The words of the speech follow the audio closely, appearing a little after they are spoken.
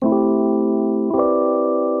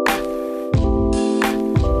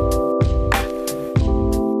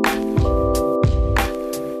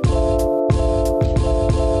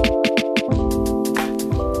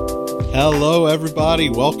Hello, everybody.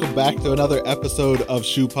 Welcome back to another episode of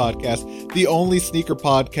Shoe Podcast, the only sneaker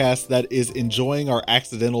podcast that is enjoying our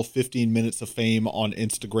accidental 15 minutes of fame on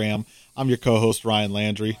Instagram. I'm your co-host, Ryan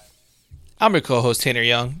Landry. I'm your co-host, Tanner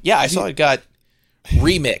Young. Yeah, I saw it got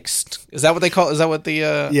remixed. Is that what they call it? Is that what the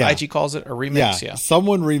IG calls it? A remix? Yeah.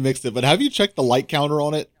 Someone remixed it, but have you checked the like counter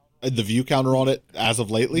on it, the view counter on it as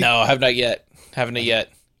of lately? No, I have not yet. Haven't it yet.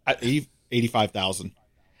 85,000.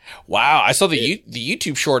 Wow, I saw the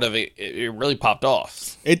YouTube short of it. It really popped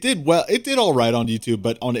off. It did well. It did all right on YouTube,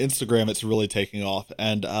 but on Instagram, it's really taking off,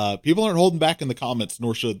 and people aren't holding back in the comments,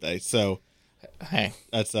 nor should they. So, hey,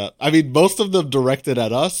 that's I mean, most of them directed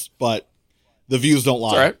at us, but the views don't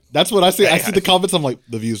lie. Right. That's what I see. I see the comments. I'm like,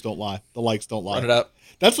 the views don't lie. The likes don't lie. Run it up.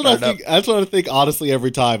 That's what I think. That's what I think. Honestly,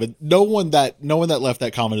 every time, and no one that left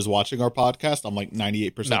that comment is watching our podcast. I'm like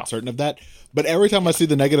 98% certain of that. But every time I see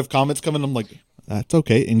the negative comments coming, I'm like, that's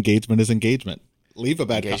okay. Engagement is engagement. Leave a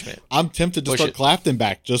bad comment. I'm tempted to start clapping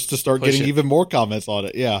back just to start getting even more comments on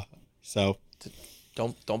it. Yeah. So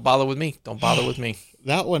don't bother with me. Don't bother with me.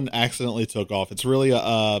 That one accidentally took off. It's really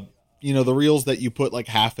the reels that you put like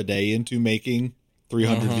half a day into making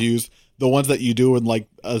 300 views. The ones that you do in like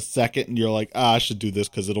a second and you're like, I should do this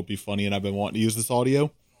because it'll be funny and I've been wanting to use this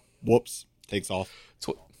audio. Whoops, takes off.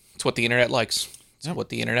 It's what the internet likes. It's what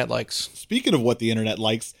the internet likes. Speaking of what the internet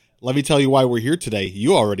likes, let me tell you why we're here today.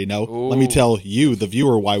 You already know. Ooh. Let me tell you, the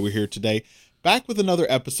viewer, why we're here today. Back with another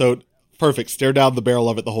episode. Perfect. Stare down the barrel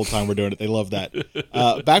of it the whole time we're doing it. They love that.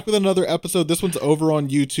 Back with another episode. This one's over on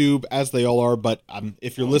YouTube, as they all are. But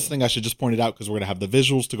if you're listening, I should just point it out because we're going to have the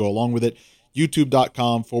visuals to go along with it.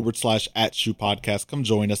 YouTube.com/@ShoePodcast. Come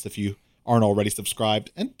join us if you aren't already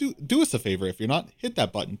subscribed. And do us a favor. If you're not, hit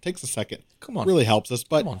that button. Takes a second. Come on. It really helps us.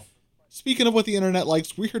 But speaking of what the internet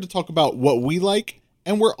likes, we're here to talk about what we like.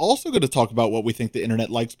 And we're also going to talk about what we think the internet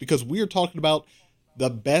likes because we are talking about the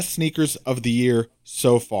best sneakers of the year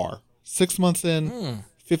so far. 6 months in,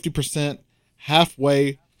 50%,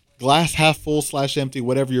 halfway, glass half full / empty,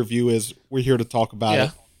 whatever your view is. We're here to talk about it.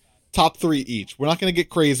 Top 3 each. We're not going to get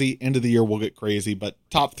crazy. End of the year, we'll get crazy, but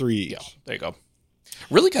top 3 each. Yeah, there you go.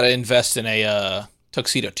 Really got to invest in a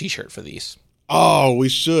tuxedo t-shirt for these. Oh, we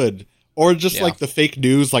should. Or just like the fake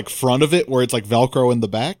news, like front of it, where it's like Velcro in the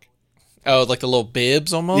back. Oh, like the little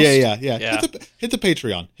bibs almost? Yeah. Hit the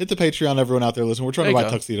Patreon. Hit the Patreon, everyone out there listening. We're trying to buy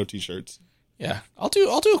tuxedo t-shirts. Yeah. I'll do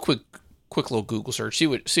a quick little Google search. See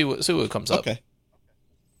what comes up. Okay.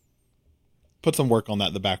 Put some work on that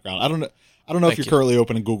in the background. I don't know if you're currently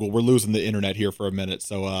opening Google. We're losing the internet here for a minute,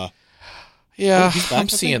 so yeah, I'm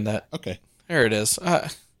seeing that. Okay. There it is.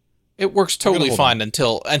 It works totally fine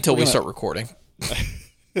until we start recording.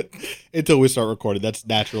 Until we start recording. That's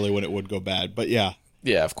naturally when it would go bad. But yeah.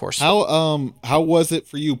 Yeah, of course. How was it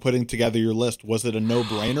for you putting together your list? Was it a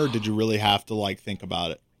no-brainer? Or did you really have to think about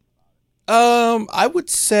it? I would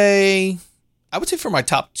say for my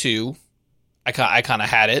top 2, I kind of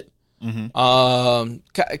had it.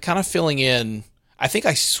 Mm-hmm. Kind of filling in. I think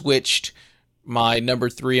I switched my number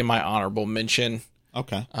 3 and my honorable mention.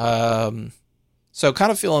 Okay. So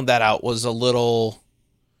kind of filling that out was a little,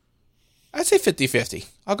 I'd say 50-50.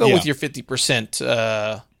 I'll go with your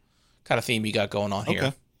 50%, kind of theme you got going on here.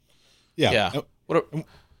 Okay. Yeah.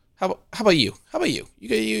 How about you?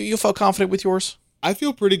 You felt confident with yours? I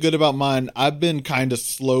feel pretty good about mine. I've been kind of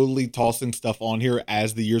slowly tossing stuff on here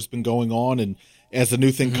as the year's been going on, and as a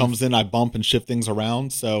new thing comes in, I bump and shift things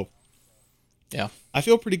around. So, yeah, I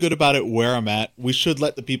feel pretty good about it where I'm at. We should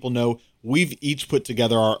let the people know we've each put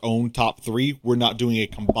together our own top 3. We're not doing a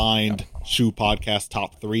combined Shoe Podcast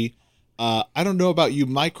top 3. I don't know about you.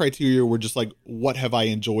 My criteria were just like, what have I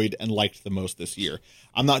enjoyed and liked the most this year?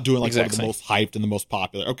 I'm not doing like one of the most hyped and the most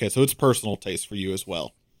popular. Okay, so it's personal taste for you as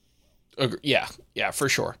well. Yeah, for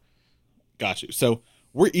sure. Got you. So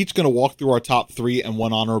we're each going to walk through our top 3 and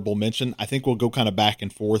 1 honorable mention. I think we'll go kind of back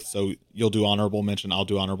and forth. So you'll do honorable mention, I'll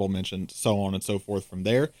do honorable mention, so on and so forth from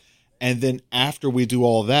there. And then after we do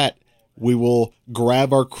all that, we will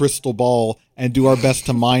grab our crystal ball and do our best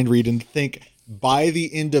to mind read and think, by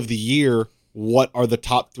the end of the year, what are the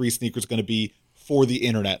top 3 sneakers going to be for the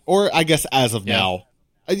internet? Or I guess as of now.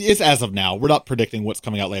 It's as of now. We're not predicting what's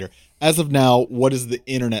coming out later. As of now, what is the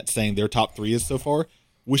internet saying their top 3 is so far?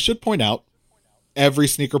 We should point out, every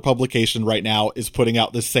sneaker publication right now is putting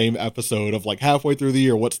out the same episode of like halfway through the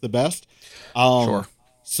year, what's the best? Sure.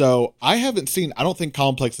 So I haven't seen, I don't think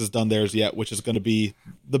Complex has done theirs yet, which is going to be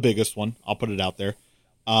the biggest one. I'll put it out there.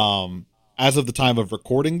 As of the time of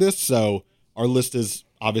recording this, so our list is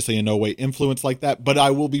obviously in no way influenced like that, but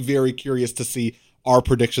I will be very curious to see our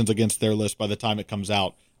predictions against their list by the time it comes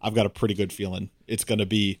out. I've got a pretty good feeling it's going to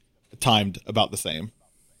be timed about the same.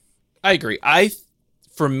 I agree. I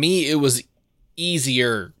for me, it was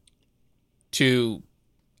easier to,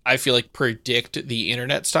 I feel like, predict the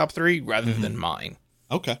internet's top three rather than mine.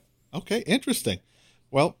 Okay. Interesting.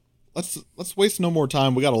 Well, let's waste no more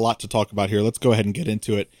time. We got a lot to talk about here. Let's go ahead and get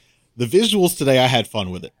into it. The visuals today, I had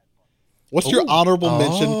fun with it. What's your honorable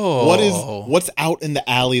mention? What's out in the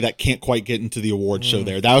alley that can't quite get into the award show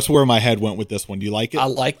there? That was where my head went with this one. Do you like it? I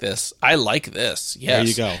like this. Yes. There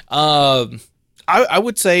you go. I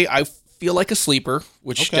would say I feel like a sleeper,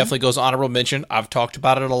 which definitely goes honorable mention. I've talked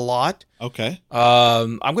about it a lot. Okay.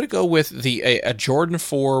 I'm going to go with a Jordan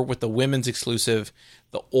 4 with the women's exclusive,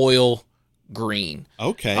 the oil green.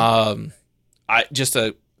 Okay. I just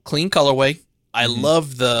a clean colorway. I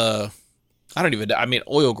love oil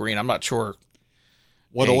green. I'm not sure.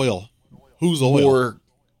 What oil? Whose oil? More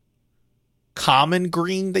common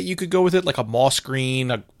green that you could go with it, like a moss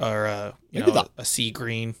green or a sea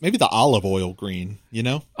green. Maybe the olive oil green,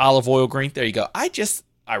 Olive oil green. There you go. I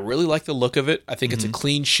really like the look of it. I think it's a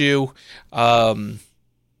clean shoe.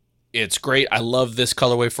 It's great. I love this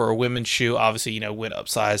colorway for a women's shoe. Obviously, went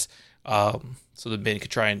upsize. So the men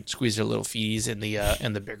could try and squeeze their little feeties in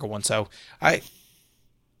the bigger one. So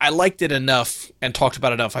I liked it enough and talked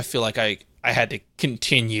about it enough. I feel like I had to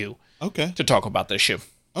continue to talk about this shoe.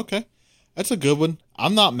 Okay. That's a good one.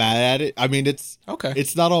 I'm not mad at it. I mean, it's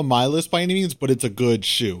not on my list by any means, but it's a good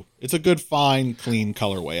shoe. It's a good, fine, clean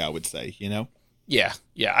colorway, I would say, Yeah.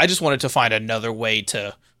 I just wanted to find another way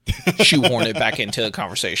to shoehorn it back into the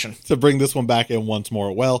conversation. To bring this one back in once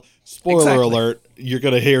more. Well, spoiler alert, you're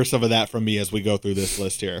going to hear some of that from me as we go through this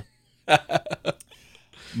list here.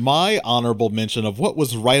 My honorable mention of what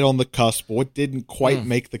was right on the cusp, what didn't quite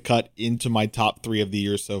make the cut into my top 3 of the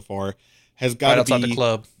year so far, has got to be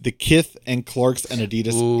the Kith and Clarks and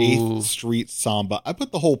Adidas 8th Street Samba. I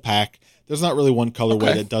put the whole pack. There's not really one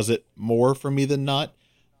colorway that does it more for me than not.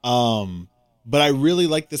 But I really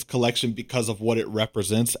like this collection because of what it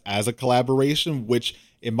represents as a collaboration, which,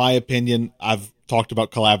 in my opinion, I've talked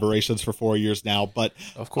about collaborations for 4 years now, but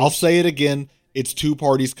I'll say it again. It's 2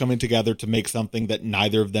 parties coming together to make something that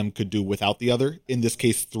neither of them could do without the other. In this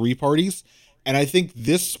case, 3 parties. And I think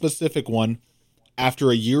this specific one,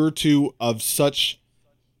 after a year or 2 of such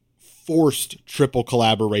forced triple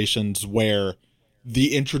collaborations where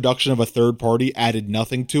the introduction of a third party added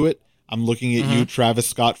nothing to it, I'm looking at you, Travis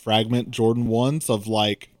Scott Fragment Jordan 1s of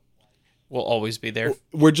we'll always be there.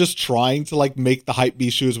 We're just trying to make the hype be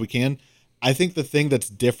shoe as we can. I think the thing that's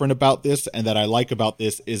different about this and that I like about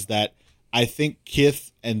this is that I think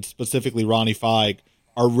Kith and specifically Ronnie Feig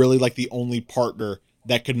are really the only partner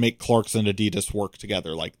that could make Clarks and Adidas work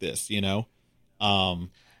together like this, Yeah.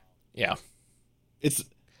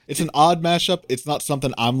 It's an odd mashup. It's not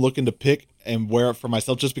something I'm looking to pick and wear it for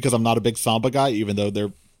myself just because I'm not a big Samba guy, even though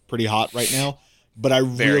they're pretty hot right now. But I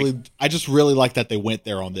just really like that they went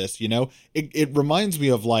there on this, It reminds me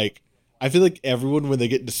of I feel like everyone, when they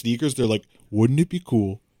get into sneakers, they're like, wouldn't it be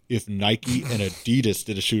cool if Nike and Adidas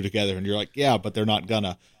did a shoe together? And you're like, yeah, but they're not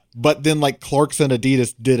gonna. But then Clarks and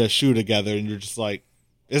Adidas did a shoe together and you're just like,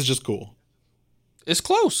 it's just cool. It's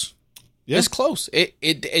close. Yeah. It's close.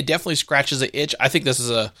 It definitely scratches an itch. I think this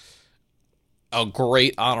is a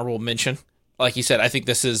great honorable mention. Like you said, I think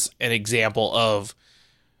this is an example of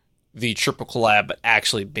the triple collab, but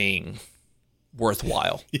actually being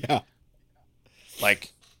worthwhile. Yeah.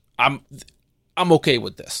 I'm okay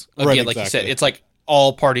with this. Again, right, like you said, it's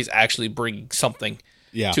all parties actually bringing something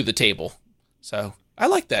to the table. So I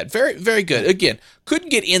like that. Very, very good. Again, couldn't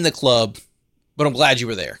get in the club, but I'm glad you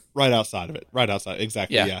were there. Right outside of it. Right outside.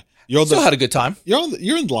 Exactly. Yeah. Still had a good time.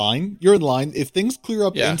 You're in line. You're in line. If things clear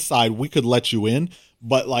up inside, we could let you in,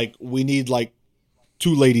 but we need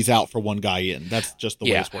 2 ladies out for 1 guy in. That's just the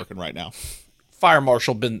way it's working right now. Fire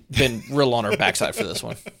marshal been real on our backside for this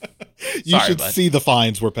one. You should see the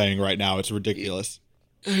fines we're paying right now. It's ridiculous.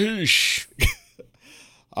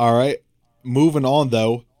 All right. Moving on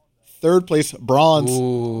though. 3rd place, bronze.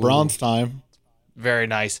 Ooh. Bronze time. Very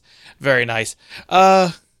nice. Very nice.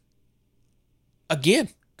 Again,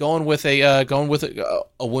 going with a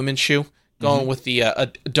women's shoe. Going with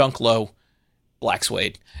the Dunk Low black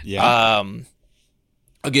suede. Yeah.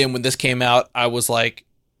 Again, when this came out, I was like,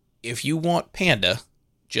 if you want Panda,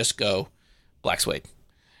 just go black suede.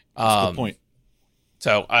 That's a good point.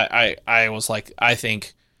 So I was like, I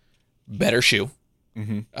think better shoe.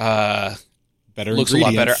 Mm-hmm. Better looks a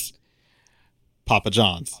lot better. Papa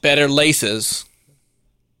John's. Better laces.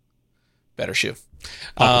 Better shoe.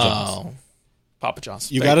 Papa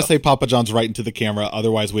John's. You got to say Papa John's right into the camera,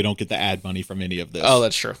 otherwise we don't get the ad money from any of this. Oh,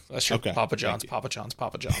 that's true. That's true. Okay. Papa John's.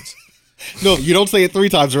 No, you don't say it 3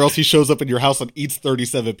 times or else he shows up in your house and eats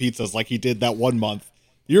 37 pizzas like he did that one month.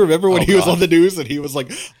 You remember when Oh, he was God. on the news and he was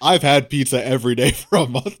like, "I've had pizza every day for a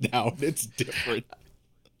month now. And it's different."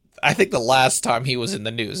 I think the last time he was in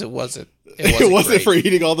the news, it wasn't. It wasn't great. for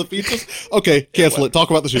eating all the pizzas. Okay, cancel it. Talk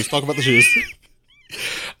about the shoes. Talk about the shoes.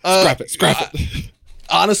 Scrap it. Scrap it.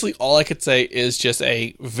 Honestly, all I could say is just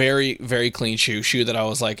a very, very clean shoe that I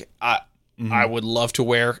was like, I would love to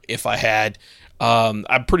wear if I had.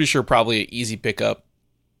 I'm pretty sure probably an easy pickup.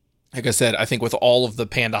 Like I said, I think with all of the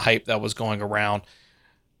Panda hype that was going around,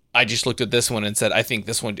 I just looked at this one and said, I think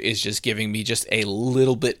this one is just giving me just a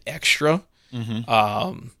little bit extra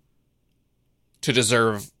to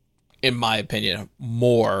deserve, in my opinion,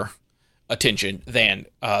 more attention than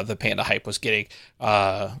the Panda hype was getting.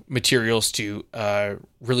 Materials to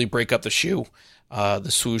really break up the shoe, the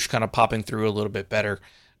swoosh kind of popping through a little bit better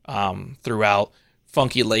throughout.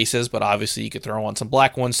 Funky laces, but obviously you could throw on some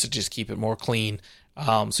black ones to just keep it more clean.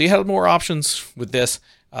 So you had more options with this,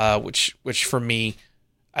 which for me,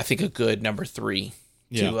 I think a good number 3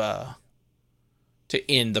 to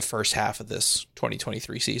end the first half of this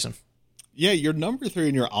 2023 season. Yeah, your number 3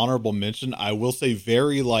 and your honorable mention, I will say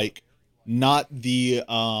very not the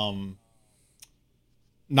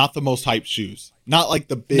most hyped shoes. Not like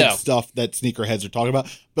the big stuff that sneakerheads are talking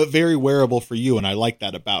about, but very wearable for you, and I like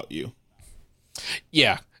that about you.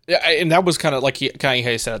 Yeah. And that was kind of like how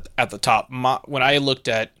you said at the top. When I looked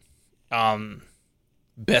at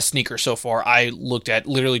best sneaker so far, I looked at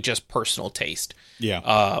literally just personal taste.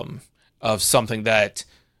 Yeah. Of something that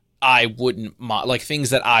I wouldn't like,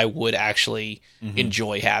 things that I would actually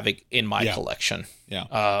enjoy having in my collection.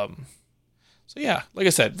 Yeah. So yeah, like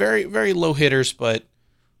I said, very, very low hitters, but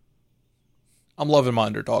I'm loving my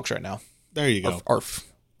underdogs right now. There you go. Arf.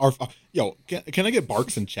 Yo, can I get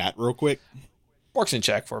Barks in chat real quick? Barks in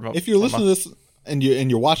chat for a moment. If you're listening to this and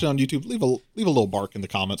you're watching on YouTube, leave a little bark in the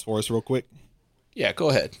comments for us real quick. Yeah, go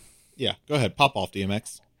ahead. Yeah, go ahead. Pop off,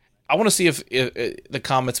 DMX. I want to see if the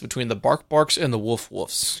comments between the barks and the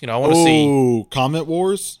woofs. I want to see. Oh, comment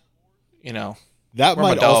wars. That where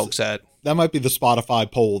my dogs at. That might be the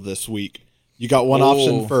Spotify poll this week. You got one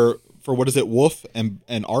option for what is it? Woof and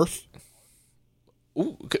arf.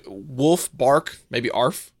 Ooh, wolf, bark, maybe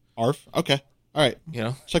arf. Arf. Okay. All right.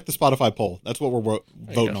 Check the Spotify poll. That's what we're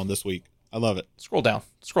voting on this week. I love it. Scroll down.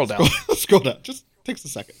 Scroll down. Just takes a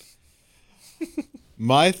second.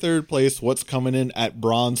 My third place, what's coming in at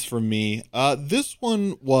bronze for me? This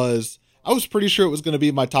one I was pretty sure it was going to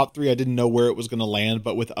be my top 3. I didn't know where it was going to land,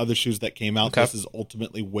 but with other shoes that came out, This is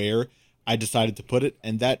ultimately where I decided to put it,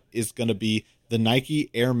 and that is going to be the Nike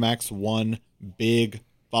Air Max 1 Big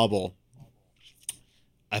Bubble.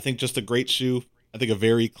 I think just a great shoe. I think a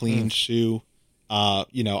very clean shoe.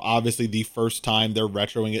 Obviously the first time they're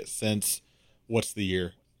retroing it since, what's the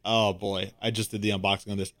year? Oh boy, I just did the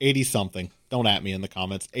unboxing on this. 80 something. Don't at me in the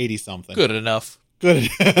comments. 80 something. Good enough. Good.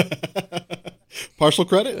 Partial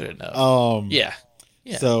credit. Good enough. Yeah.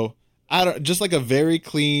 So just like a very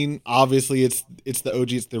clean. Obviously, it's the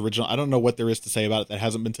OG. It's the original. I don't know what there is to say about it that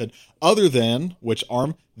hasn't been said, other than which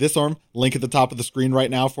arm. This arm. Link at the top of the screen right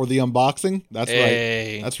now for the unboxing. That's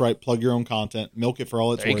right. That's right. Plug your own content. Milk it for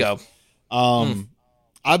all it's worth. There you go.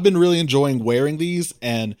 I've been really enjoying wearing these,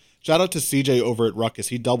 and shout out to CJ over at Ruckus.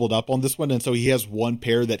 He doubled up on this one, and so he has one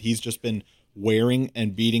pair that he's just been wearing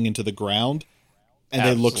and beating into the ground, and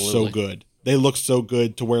They look so good. They look so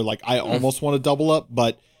good to where I almost want to double up,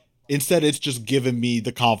 but instead it's just given me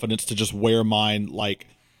the confidence to just wear mine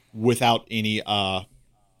without any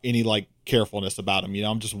carefulness about them.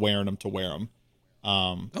 I'm just wearing them to wear them.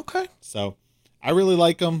 Okay. So I really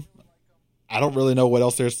like them. I don't really know what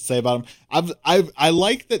else there's to say about them. I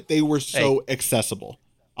like that they were so accessible.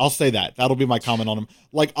 I'll say that. That'll be my comment on them.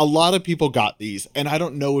 A lot of people got these, and I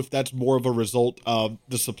don't know if that's more of a result of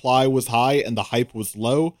the supply was high and the hype was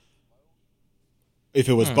low. If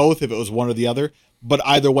it was both, if it was one or the other. But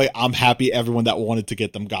either way, I'm happy everyone that wanted to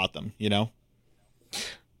get them got them, There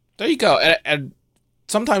you go. And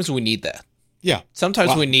sometimes we need that. Yeah.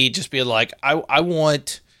 Sometimes we need just be like, I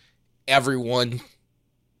want everyone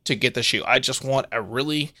to get the shoe. I just want a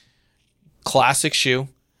really classic shoe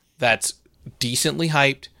that's decently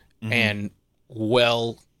hyped and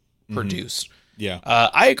well produced. Yeah.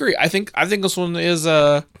 I agree. I think this one is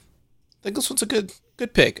I think this one's a good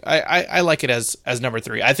pick. I like it as number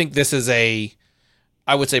 3. I think this is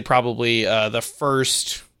I would say probably the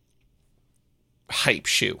first hype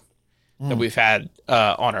shoe that we've had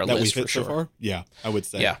on our list for sure. So far? Yeah, I would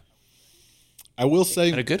say. Yeah. I will say,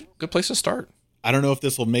 and a good place to start. I don't know if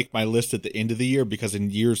this will make my list at the end of the year, because in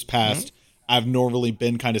years past, I've normally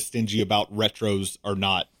been kind of stingy about retros or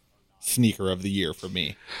not sneaker of the year for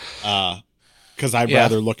me. Because I'd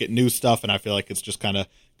rather look at new stuff, and I feel like it's just kind of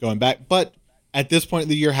going back. But at this point in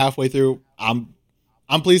the year, halfway through, I'm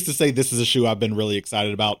pleased to say this is a shoe I've been really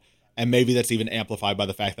excited about, and maybe that's even amplified by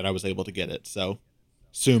the fact that I was able to get it. So,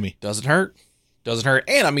 sue me. Doesn't hurt. Doesn't hurt.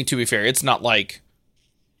 And I mean, to be fair, it's not like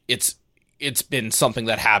it's been something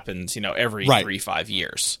that happens, every 3-5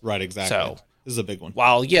 years. Right, exactly. So this is a big one.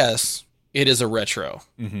 While yes, it is a retro.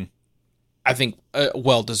 Mm-hmm. I think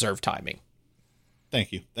well-deserved timing.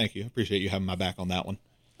 Thank you. Appreciate you having my back on that one.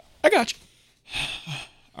 I got you.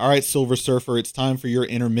 All right, Silver Surfer, it's time for your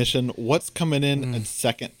intermission. What's coming in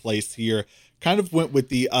second place here? Kind of went with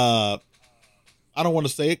the, I don't want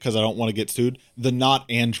to say it because I don't want to get sued, the not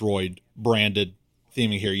Android branded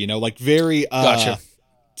theming here, like very Gotcha.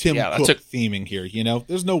 Tim Cook theming here,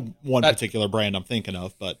 There's no one particular brand I'm thinking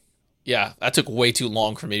of, but. Yeah, that took way too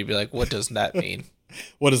long for me to be like, what does that mean?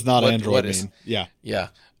 What does not Android mean? Yeah. Yeah.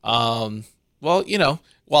 Well,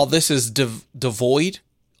 while this is devoid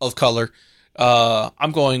of color,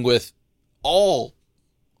 I'm going with all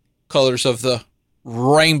colors of the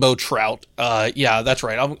rainbow trout. Yeah, that's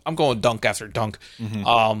right. I'm going dunk after dunk.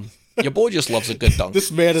 Mm-hmm. Your boy just loves a good dunk.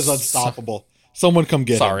 This man is unstoppable. Someone come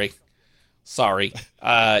get him. Sorry.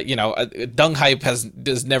 Dunk hype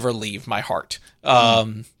does never leave my heart.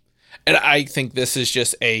 And I think this is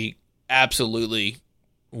just a absolutely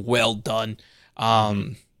well done.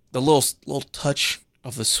 The little touch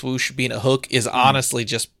of the swoosh being a hook is honestly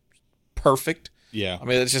just perfect. Yeah. I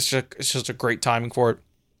mean, it's just a great timing for it.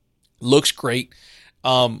 Looks great.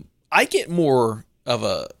 I get more of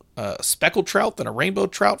a speckled trout than a rainbow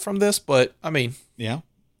trout from this, but I mean, yeah.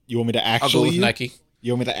 You want me to actually? I'll go with Nike.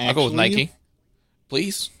 You want me to actually? I'll go with Nike.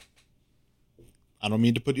 Please. I don't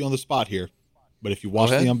mean to put you on the spot here, but if you watch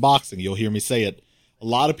the unboxing, you'll hear me say it. A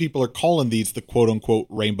lot of people are calling these the quote-unquote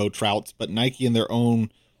rainbow trouts, but Nike in their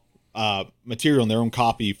own material, in their own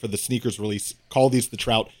copy for the sneakers release, call these the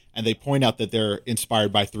trout, and they point out that they're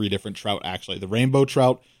inspired by 3 different trout, actually. The rainbow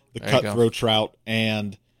trout, the cutthroat trout,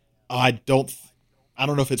 and I don't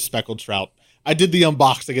know if it's speckled trout. I did the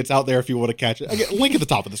unboxing. It's out there if you want to catch it. Again, link at the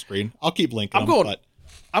top of the screen. I'll keep linking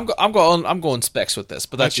I'm going specs with this,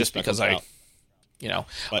 but that's just because trout.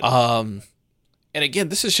 And again,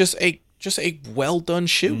 this is just a well done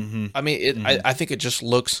shoe. Mm-hmm. I mean, I think it just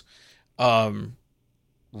looks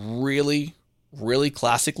really, really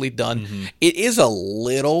classically done. Mm-hmm. It is a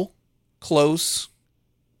little close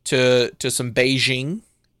to some Beijing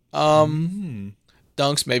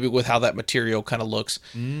dunks, maybe with how that material kind of looks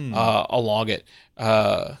along it.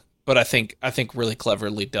 But I think really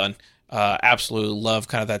cleverly done. Absolutely love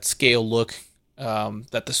kind of that scale look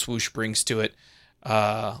that the swoosh brings to it.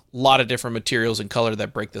 A lot of different materials and color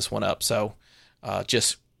that break this one up. So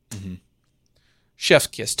just chef's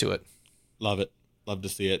kiss to it. Love it. Love to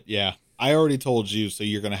see it. Yeah. I already told you, so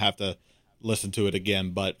you're going to have to listen to it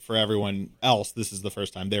again. But for everyone else, this is the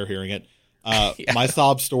first time they're hearing it. My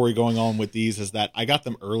sob story going on with these is that I got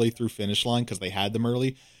them early through Finish Line because they had them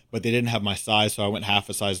early, but they didn't have my size, so I went half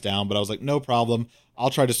a size down. But I was like, no problem.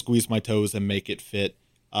 I'll try to squeeze my toes and make it fit.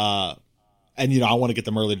 And, I want to get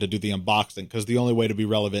them early to do the unboxing because the only way to be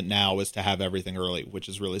relevant now is to have everything early, which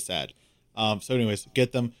is really sad. So anyways,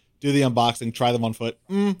 get them, do the unboxing, try them on foot.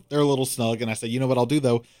 They're a little snug. And I said, you know what I'll do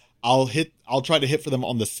though? I'll try to hit for them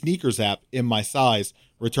on the Sneakers app in my size,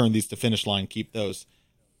 return these to Finish Line, keep those.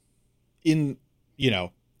 In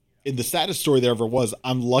the saddest story there ever was,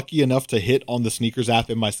 I'm lucky enough to hit on the Sneakers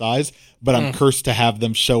app in my size, but I'm cursed to have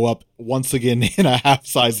them show up once again in a half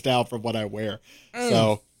size down from what I wear.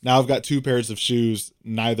 So now I've got 2 pairs of shoes,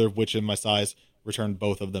 neither of which in my size. Returned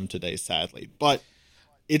both of them today, sadly. But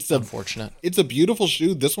it's unfortunate. It's a beautiful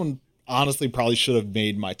shoe. This one honestly probably should have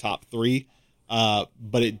made my top 3, but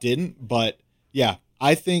it didn't. But yeah,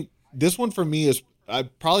 I think this one for me is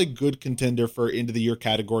probably good contender for end of the year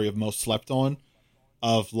category of most slept on.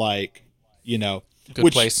 Of good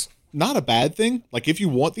place. Not a bad thing. Like if you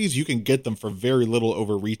want these, you can get them for very little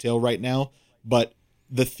over retail right now. But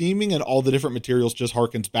the theming and all the different materials just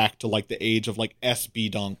harkens back to like the age of like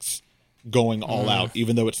SB dunks going all out,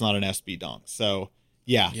 even though it's not an SB dunk. So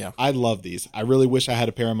yeah, I love these. I really wish I had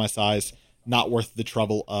a pair in my size. Not worth the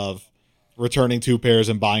trouble of returning 2 pairs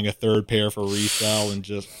and buying a 3rd pair for resale and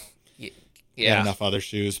just enough other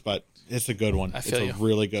shoes. But it's a good one. It's a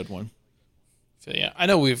really good one. I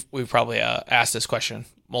know we've probably asked this question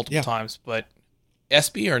multiple times, but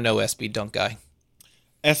SB or no SB dunk guy?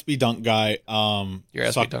 SB dunk guy. You're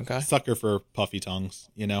SB dunk guy? Sucker for puffy tongues,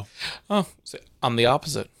 Oh, so I'm the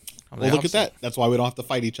opposite. Look at that. That's why we don't have to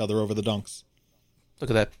fight each other over the dunks. Look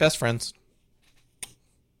at that. Best friends.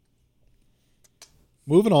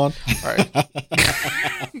 moving on.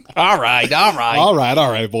 All right. All right.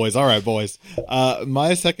 All right, boys.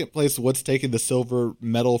 My second place, what's taken the silver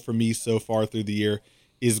medal for me so far through the year,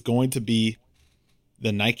 is going to be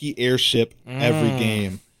the Nike Airship every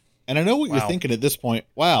game. And I know what you're thinking at this point.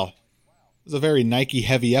 Wow, this is a very Nike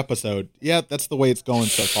heavy episode. Yeah, that's the way it's going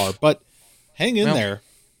so far. But hang in there.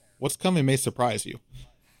 What's coming may surprise you.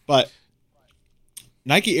 But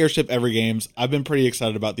Nike Airship every games, I've been pretty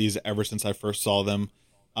excited about these ever since I first saw them.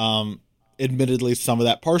 Admittedly, some of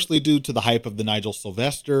that partially due to the hype of the Nigel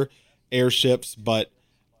Sylvester airships, but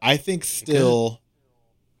I think still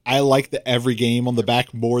I like the every game on the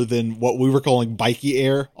back more than what we were calling Bikey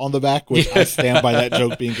Air on the back, which I stand by that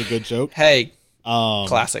joke being a good joke. Hey,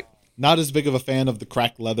 classic. Not as big of a fan of the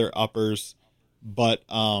cracked leather uppers, but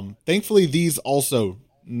thankfully these also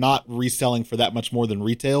not reselling for that much more than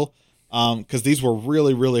retail, because these were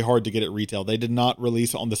really, really hard to get at retail. They did not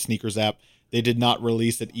release on the sneakers app. They did not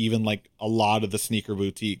release it even like a lot of the sneaker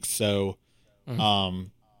boutiques. So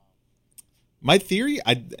my theory,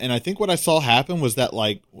 I think what I saw happen was that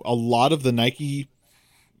like a lot of the Nike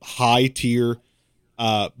high tier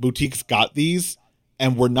boutiques got these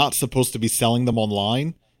and were not supposed to be selling them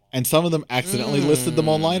online. And some of them accidentally listed them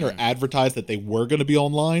online or advertised that they were going to be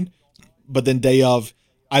online, but then day of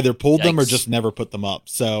either pulled them or just never put them up.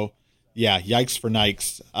 So yeah, yikes for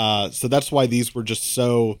Nikes. So that's why these were just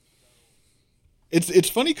so... It's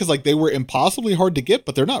funny because like they were impossibly hard to get,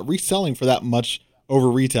 but they're not reselling for that much over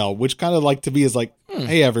retail, which kind of like to me is like,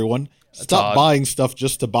 hey everyone, stop buying stuff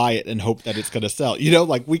just to buy it and hope that it's going to sell. You know,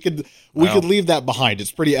 like we could leave that behind.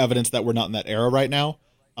 It's pretty evidence that we're not in that era right now.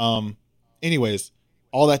 Anyways,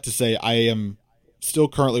 all that to say, I am still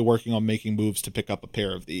currently working on making moves to pick up a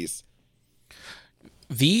pair of these.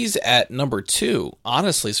 These at number 2,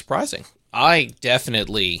 honestly surprising. I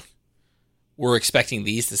definitely were expecting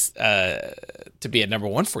these to be at number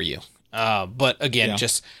 1 for you. But again,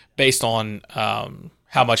 just based on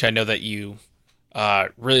how much I know that you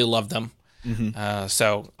really love them.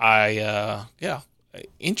 So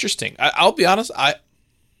interesting. I'll be honest.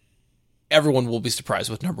 Everyone will be surprised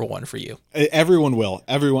with number 1 for you. Everyone will.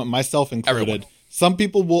 Everyone, myself included. Everyone. Some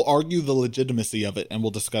people will argue the legitimacy of it, and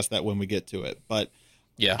we'll discuss that when we get to it. But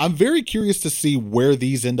yeah, I'm very curious to see where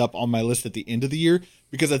these end up on my list at the end of the year,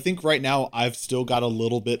 because I think right now I've still got a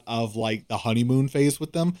little bit of like the honeymoon phase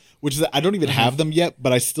with them, which is I don't even have them yet,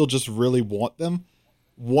 but I still just really want them.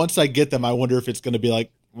 Once I get them, I wonder if it's going to be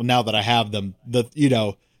like, well, now that I have them, the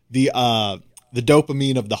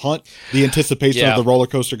dopamine of the hunt, the anticipation of the roller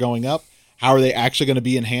coaster going up. How are they actually going to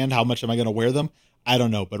be in hand? How much am I going to wear them? I don't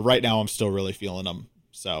know, but right now I'm still really feeling them.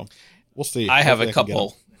 So we'll see. I have a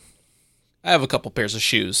couple pairs of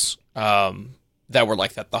shoes that were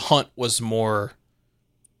like that. The hunt was more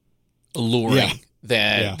alluring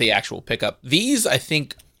than the actual pickup. These, I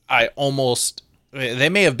think, they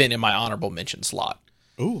may have been in my honorable mention slot.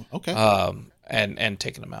 Ooh, okay. And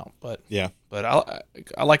taking them out, but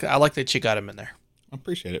I like that you got them in there.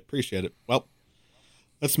 Appreciate it. Well,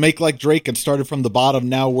 let's make like Drake and started from the bottom.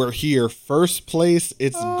 Now we're here. First place,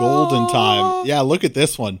 it's golden time. Yeah, look at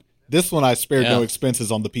this one. This one I spared no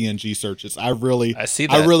expenses on the PNG searches. I see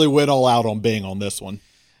that. I really went all out on Bing on this one.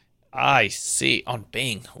 I see. On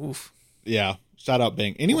Bing. Oof. Yeah. Shout out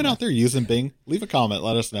Bing. Anyone out there using Bing? Leave a comment.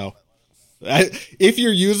 Let us know. If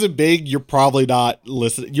you're using Bing, you're probably not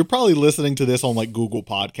listening. You're probably listening to this on like Google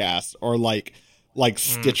Podcasts or like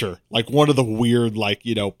Stitcher, like one of the weird, like,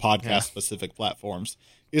 you know, podcast specific platforms.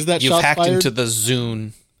 Is that you've shots hacked fired? into the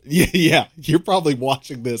Zune? Yeah. You're probably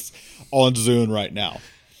watching this on Zune right now.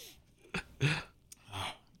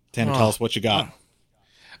 Tanner, tell us what you got.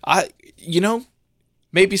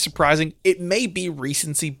 Maybe surprising. It may be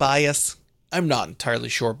recency bias. I'm not entirely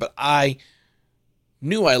sure, but I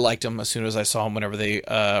knew I liked them as soon as I saw them whenever they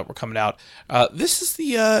were coming out. This is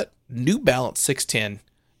the New Balance 610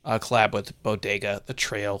 collab with Bodega, the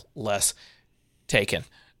Trail Less Taken.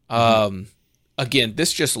 Again,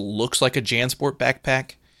 this just looks like a JanSport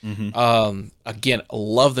backpack. Again,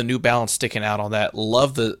 love the New Balance sticking out on that.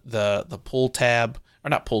 Love the pull tab, or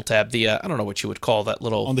not pull tab. The I don't know what you would call that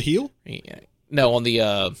little on the heel. No, on the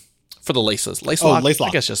for the laces. Lace lock. I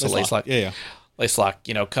guess just a lace lock. Yeah. Lace lock,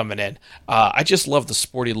 coming in. I just love the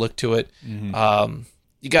sporty look to it.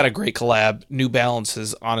 You got a great collab. New Balance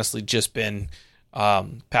has honestly just been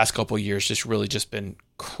past couple of years just been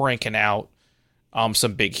cranking out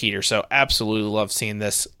some big heaters. So absolutely love seeing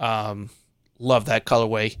this. Love that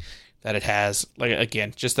colorway that it has. Like,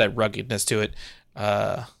 again, just that ruggedness to it.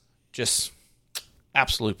 Just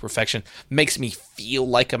absolute perfection. Makes me feel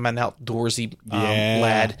like I'm an outdoorsy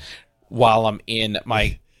lad while I'm in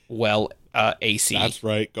my AC. That's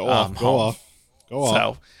right. Go off. Go on.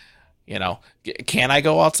 So, can I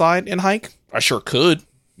go outside and hike? I sure could.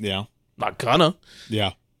 Yeah. Not gonna.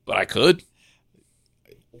 Yeah. But I could.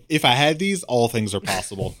 If I had these, all things are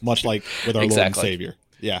possible, much like with our Lord and Savior.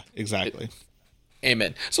 Yeah, exactly.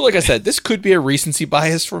 Amen. So like I said, this could be a recency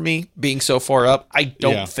bias for me being so far up. I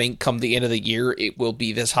don't think come the end of the year it will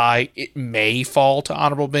be this high. It may fall to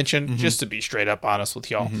honorable mention, just to be straight up honest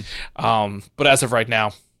with y'all. But as of right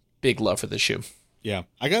now, big love for this shoe. Yeah.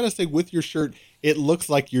 I got to say, with your shirt, it looks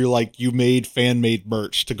like you made fan-made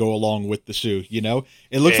merch to go along with the shoe,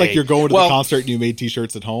 It looks like you're going to the concert and you made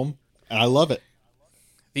t-shirts at home, and I love it.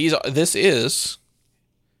 This is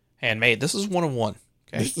handmade. This is 1-of-1.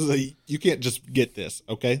 Okay? You can't just get this,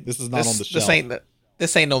 okay? This is not on the shelf.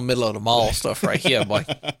 This ain't no middle of the mall stuff right here, boy.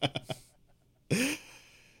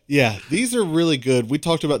 Yeah, these are really good. We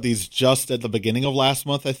talked about these just at the beginning of last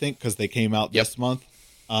month, I think, because they came out this month.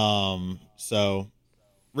 So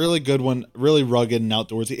really good one, really rugged and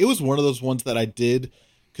outdoorsy. It was one of those ones that I did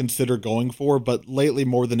consider going for, but lately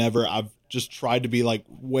more than ever, I've just tried to be like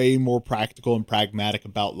way more practical and pragmatic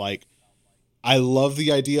about like, I love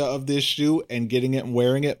the idea of this shoe and getting it and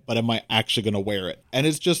wearing it, but am I actually going to wear it? And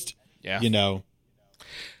it's just, it's not,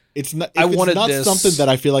 it's not something that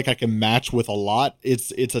I feel like I can match with a lot.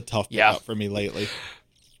 It's a tough pickup for me lately.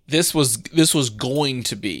 This was going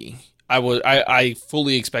to be, I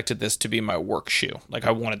fully expected this to be my work shoe. Like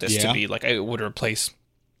I wanted this to be like, I would replace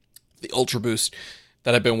the Ultra Boost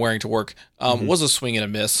that I've been wearing to work. Was a swing and a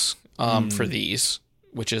miss for these,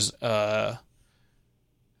 which is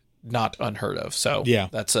not unheard of. So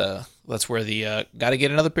that's where the got to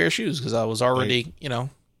get another pair of shoes, because I was already,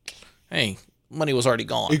 hey, money was already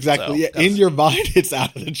gone. Exactly. So in your mind, it's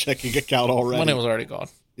out of the checking account already. Money was already gone.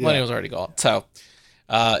 Money was already gone. So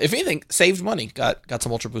if anything, saved money. Got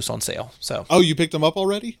some Ultra Boost on sale. So you picked them up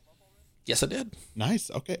already? Yes, I did.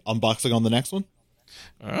 Nice. Okay. Unboxing on the next one.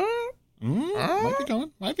 Might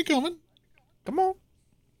be coming. Come on.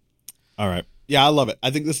 All right. Yeah, I love it.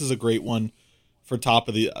 I think this is a great one for top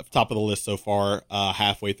of the list so far,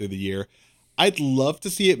 halfway through the year. I'd love to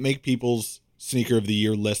see it make people's sneaker of the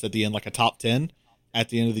year list at the end, like a top 10 at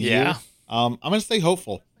the end of the year. I'm going to stay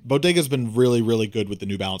hopeful. Bodega's been really, really good with the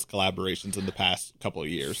New Balance collaborations in the past couple of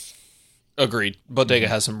years. Agreed. Bodega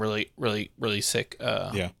has some really, really, really sick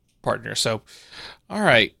partners. So, all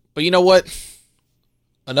right. But you know what?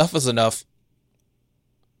 Enough is enough.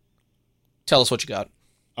 Tell us what you got.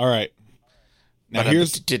 All right. Now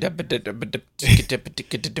here's okay.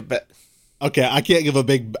 I can't give a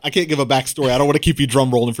backstory. I don't want to keep you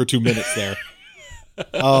drum rolling for 2 minutes there.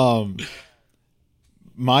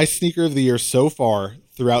 My sneaker of the year so far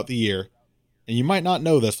throughout the year, and you might not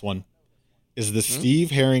know this one, is the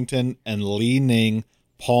Steve Harrington and Li Ning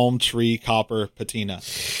Palm Tree Copper Patina.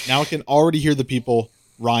 Now I can already hear the people.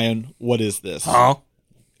 Ryan, what is this? Huh?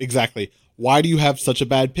 Exactly. Why do you have such a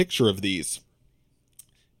bad picture of these?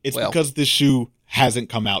 It's because this shoe hasn't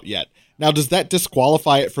come out yet. Now, does that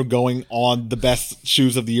disqualify it from going on the best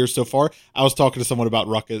shoes of the year so far? I was talking to someone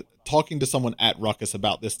at Ruckus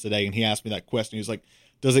about this today, and he asked me that question. He was like,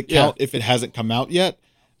 does it count if it hasn't come out yet?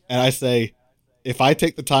 And I say, if I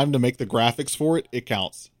take the time to make the graphics for it, it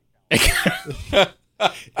counts.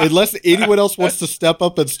 Unless anyone else wants to step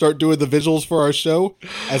up and start doing the visuals for our show,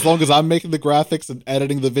 as long as I'm making the graphics and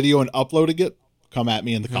editing the video and uploading it, come at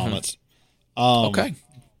me in the comments. Okay.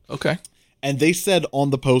 And they said on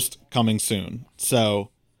the post, coming soon. So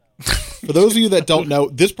for those of you that don't know,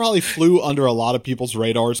 this probably flew under a lot of people's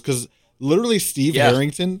radars, because literally Steve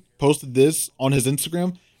Harrington posted this on his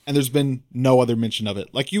Instagram, and there's been no other mention of it.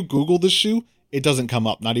 Like, you Google this shoe, it doesn't come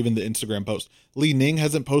up, not even the Instagram post. Li Ning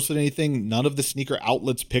hasn't posted anything. None of the sneaker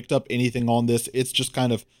outlets picked up anything on this. It's just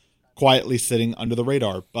kind of quietly sitting under the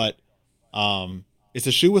radar. But it's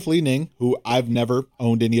a shoe with Li Ning, who I've never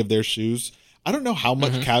owned any of their shoes. I don't know how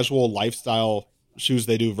much casual lifestyle shoes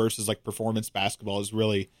they do versus like performance basketball is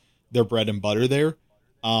really their bread and butter there.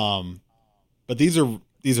 But these are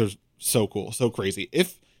so cool, so crazy.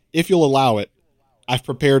 If you'll allow it, I've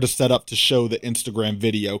prepared a setup to show the Instagram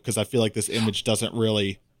video, because I feel like this image doesn't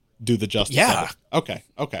really do the justice. Yeah. Of it.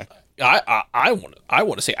 Okay. I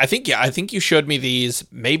want to say. I think you showed me these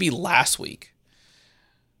maybe last week.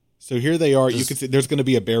 So here they are. You can see there's going to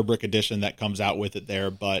be a Bear Brick edition that comes out with it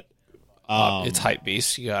there, but it's hype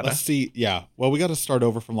beast. You gotta. Let's see. Yeah. Well, we got to start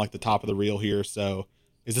over from like the top of the reel here. So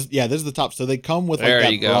is this? Yeah, this is the top. So they come with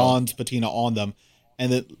like that bronze patina on them,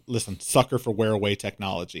 and then listen, sucker for wear away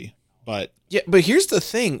technology. But here's the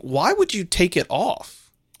thing. Why would you take it off?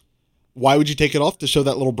 Why would you take it off? To show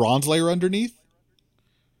that little bronze layer underneath?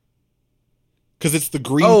 Because it's the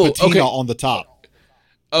green patina on the top.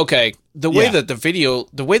 Okay, the way Yeah. that the video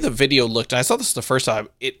looked, and I saw this the first time.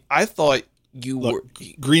 I thought you were Look,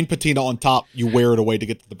 green patina on top. You wear it away to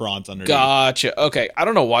get to the bronze underneath. gotcha. Okay, I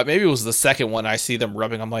don't know why. Maybe it was the second one I see them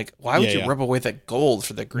rubbing. I'm like, why would Yeah, you yeah. rub away that gold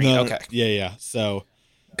for the green? No, Okay, yeah. So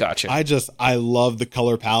gotcha. I love the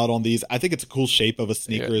color palette on these. I think it's a cool shape of a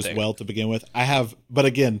sneaker Yeah, as well to begin with. But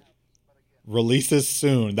again, releases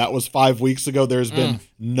soon. That was 5 weeks ago. There's been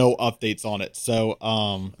no updates on it. So,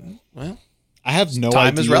 well, I have no time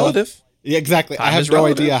idea. is relative. Yeah, exactly. I Time have is no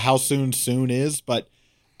relative. idea how soon is, but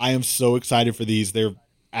I am so excited for these. They're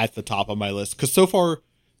at the top of my list because so far,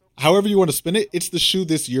 however you want to spin it, it's the shoe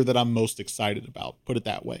this year that I'm most excited about. Put it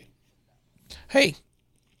that way. Hey,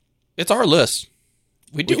 it's our list.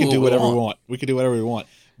 We We can do what whatever we want. We can do whatever we want.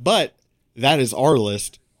 But that is our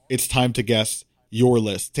list. It's time to guess your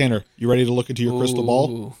list. Tanner, you ready to look into your crystal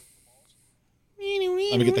ball?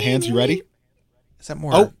 Let me get the hands. You ready? Is that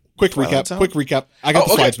more? Oh, quick Twilight recap. Zone? Quick recap. I got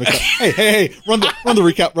the okay. slides mixed up. Hey, run the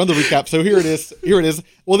recap. Run the recap. So here it is.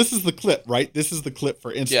 Well, this is the clip, right? This is the clip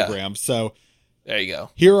for Instagram. So There you go.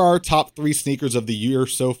 here are our top 3 sneakers of the year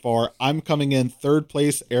so far. I'm coming in 3rd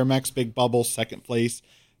place, Air Max Big Bubble. 2nd place,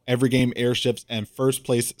 Every Game Airships. And 1st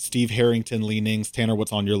place, Steve Harrington Leanings. Tanner,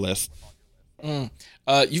 what's on your list?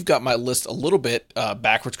 You've got my list a little bit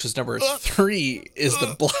backwards because number 3 is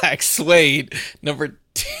the black suede. Number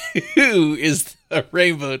 2 is the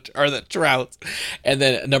rainbow or the trout, and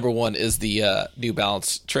then number 1 is the New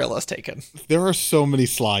Balance Trail Less Taken. There are so many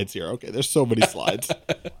slides here. Okay, there's so many slides.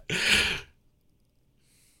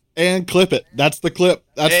 And clip it. That's the clip.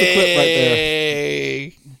 That's the clip right there.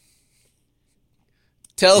 Hey.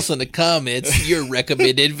 Tell us in the comments your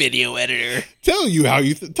recommended video editor. Tell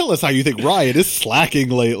us how you think Ryan is slacking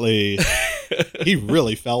lately. He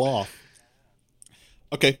really fell off.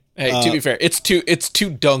 Okay. Hey, to be fair, it's two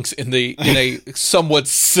dunks in a somewhat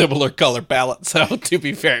similar color palette. So to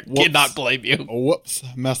be fair, Whoops. cannot blame you. Whoops,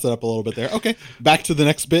 messed it up a little bit there. Okay, back to the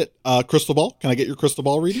next bit. Crystal ball. Can I get your crystal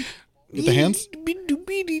ball reading with the hands?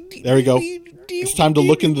 There we go. It's time to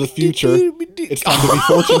look into the future. It's time to be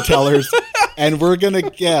fortune tellers, and we're gonna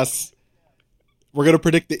guess. We're gonna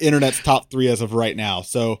predict the internet's top 3 as of right now.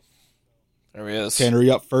 So, There he is. Tanner,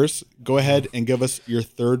 you up first. Go ahead and give us your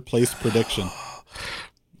 3rd place prediction.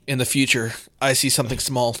 In the future, I see something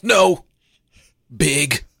small. No,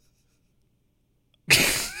 big,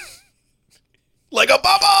 like a bubble.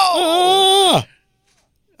 Ah!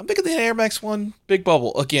 I'm thinking the Air Max 1 big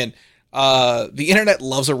bubble again. The internet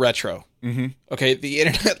loves a retro. Mm-hmm. Okay, the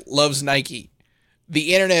internet loves Nike.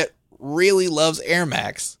 The internet really loves Air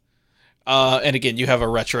Max. And again, you have a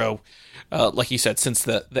retro, like you said, since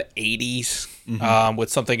the 80s, with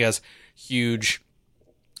something as huge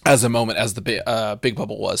as a moment as the Big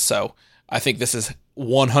Bubble was. So I think this is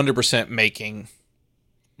 100% making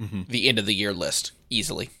the end of the year list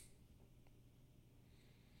easily.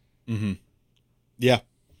 Mm-hmm. Yeah,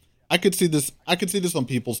 I could see this. I could see this on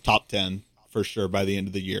people's top 10 for sure by the end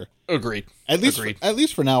of the year. Agreed. At least, Agreed. at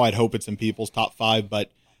least for now, I'd hope it's in people's top 5.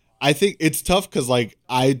 But I think it's tough because, like,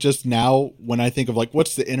 I just now when I think of like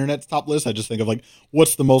what's the internet's top list, I just think of like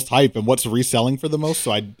what's the most hype and what's reselling for the most.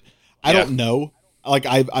 So I don't know. Like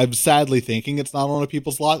I'm sadly thinking it's not on a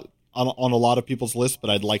people's lot on a lot of people's list, but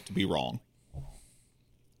I'd like to be wrong.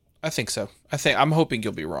 I think so. I'm hoping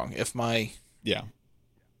you'll be wrong if my Yeah,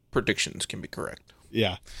 predictions can be correct.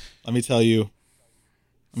 yeah. Let me tell you.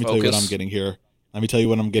 Let me tell you what Focus. I'm getting here. Let me tell you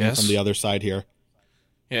what I'm getting Yes. from the other side here.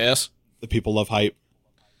 Yes. The people love hype.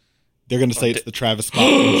 They're going to say it's the Travis Scott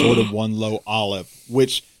and Jordan 1 Low Olive,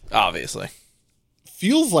 which Obviously.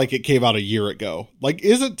 feels like it came out a year ago. Like,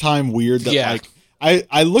 isn't time weird that Yeah. like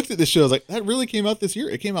I looked at this show, I was like, that really came out this year?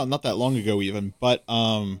 It came out not that long ago even. But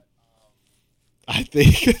I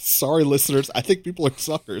think sorry listeners, I think people are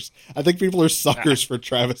suckers. I think people are suckers for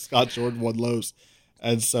Travis Scott Jordan 1 Lows.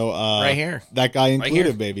 And so Right here. that guy Right included,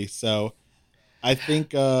 here. baby. So I think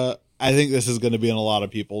this is going to be in a lot of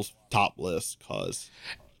people's top list because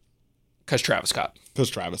Travis Scott.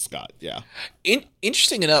 Travis Scott, yeah.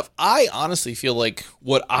 Interesting enough, I honestly feel like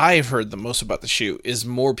what I've heard the most about the shoe is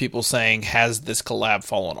more people saying, has this collab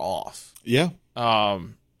fallen off? Yeah.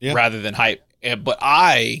 Yeah. Rather than hype. But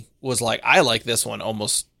I was like, I like this one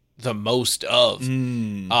almost the most of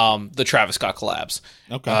the Travis Scott collabs.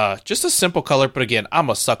 Okay. Just a simple color, but again, I'm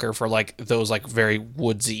a sucker for like those like very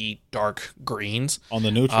woodsy dark greens. On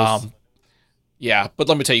the neutrals. Yeah, but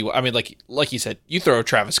let me tell you what, I mean, like you said, you throw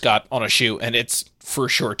Travis Scott on a shoe and it's for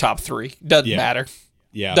sure top 3. Doesn't Yeah. matter.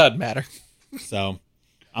 Yeah. Doesn't matter. So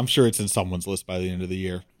I'm sure it's in someone's list by the end of the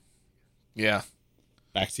year. Yeah.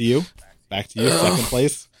 Back to you. Second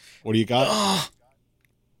place. What do you got?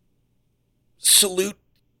 Salute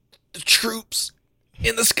the troops.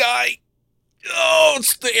 in the sky. Oh,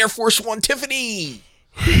 it's the Air Force One Tiffany.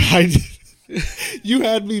 You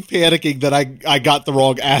had me panicking that I got the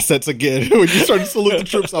wrong assets again. When you started to salute the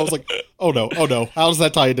troops, I was like, oh no. How does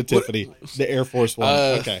that tie into Tiffany? The Air Force One.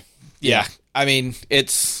 Okay. Yeah. I mean,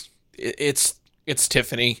 it's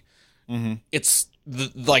Tiffany. Mm-hmm. It's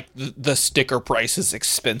the sticker price is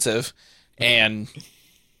expensive, and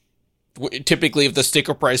typically if the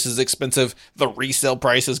sticker price is expensive, the resale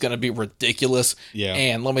price is going to be ridiculous. Yeah.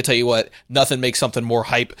 And let me tell you what, nothing makes something more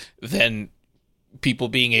hype than people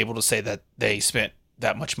being able to say that they spent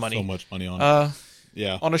that much money. So much money on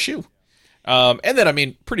on a shoe. And then, I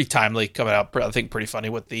mean, pretty timely coming out. I think pretty funny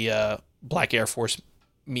with the Black Air Force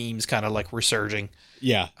memes kind of like resurging.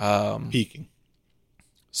 Yeah. Peaking.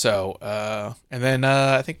 So, and then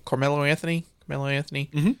I think Carmelo Anthony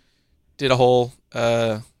mm-hmm. did a whole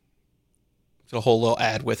little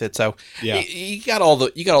ad with it. So yeah, you got all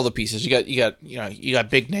the pieces. You got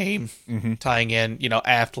big name mm-hmm. tying in,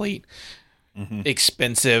 athlete, mm-hmm.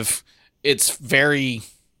 expensive. It's very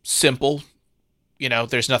simple.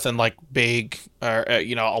 There's nothing like big or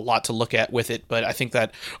a lot to look at with it. But I think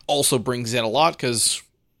that also brings in a lot because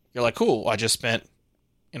you're like, cool, I just spent,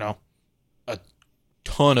 a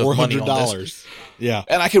ton of money on this. Yeah.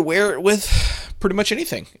 And I could wear it with pretty much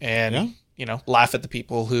anything and, laugh at the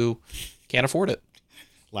people who can't afford it.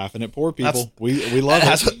 Laughing at poor people. We love it.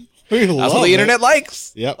 That's what the internet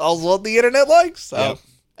likes. Yep. That's what the internet likes. So,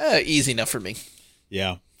 easy enough for me.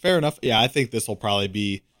 Yeah. Fair enough. Yeah, I think this will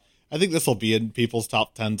be in people's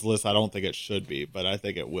top 10s list. I don't think it should be, but I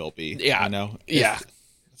think it will be. Yeah.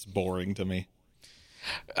 It's boring to me.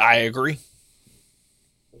 I agree.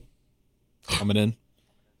 Coming in.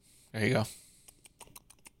 There you go.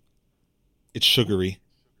 It's sugary.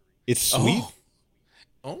 It's sweet.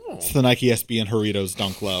 Oh. It's the Nike SB and Doritos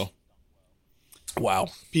Dunk Low. Wow.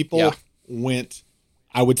 People went,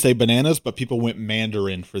 I would say bananas, but people went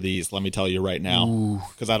mandarin for these. Let me tell you right now,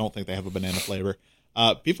 because I don't think they have a banana flavor.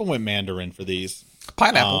 People went mandarin for these.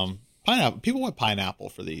 Pineapple. Pineapple. People went pineapple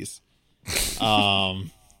for these.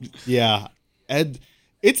 Yeah. And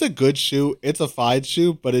it's a good shoe. It's a fine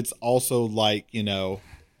shoe, but it's also like,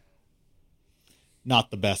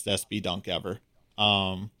 not the best SB Dunk ever.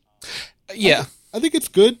 Yeah. I think it's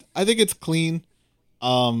good. I think it's clean.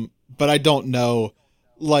 But I don't know.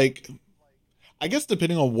 Like, I guess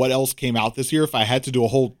depending on what else came out this year, if I had to do a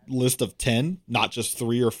whole list of 10, not just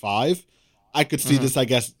 3 or 5, I could see this, I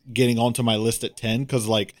guess, getting onto my list at 10. Because,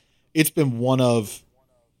 like, it's been one of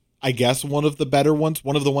the better ones.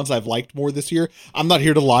 One of the ones I've liked more this year. I'm not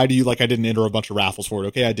here to lie to you like I didn't enter a bunch of raffles for it.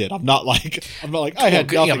 Okay, I did. I'm not like I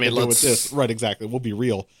had nothing to do with this. Right, exactly. We'll be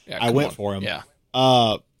real. Yeah, I went for him. Yeah.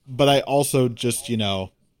 But I also just, it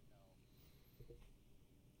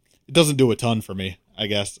doesn't do a ton for me, I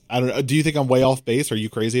guess. I don't know. Do you think I'm way off base? Are you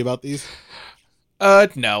crazy about these?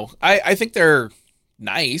 No. I think they're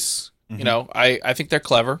nice. Mm-hmm. I think they're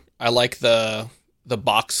clever. I like the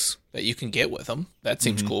box that you can get with them. That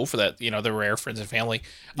seems cool for that, the rare friends and family.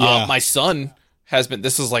 Yeah. My son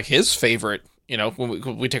this is like his favorite,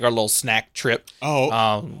 when we take our little snack trip. Oh,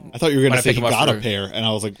 I thought you were going to say he got a pair, and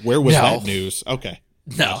I was like, where was that news? Okay.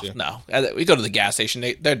 No. We go to the gas station.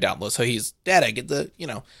 They're down low, so Dad, I get the,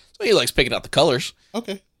 so he likes picking out the colors.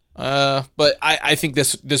 Okay. But I think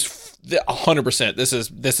this 100%,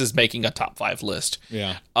 this is making a top 5 list.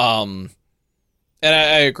 Yeah. And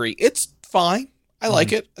I agree. It's fine. I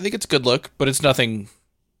like it. I think it's a good look, but it's nothing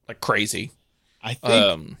like crazy. I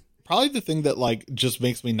think probably the thing that like just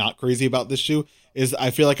makes me not crazy about this shoe is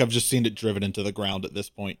I feel like I've just seen it driven into the ground at this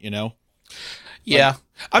point, Yeah.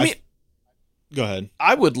 Like, go ahead.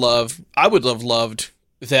 I would have loved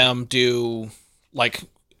them do like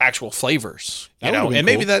actual flavors, and cool.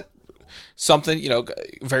 maybe that something,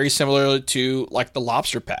 very similar to like the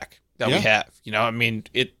lobster pack that we have.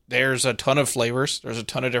 There's a ton of flavors. There's a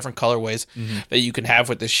ton of different colorways that you can have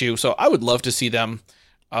with this shoe. So I would love to see them,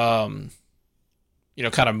 kind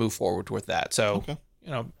of move forward with that. So,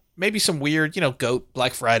 maybe some weird, GOAT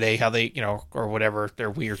Black Friday, how they, or whatever their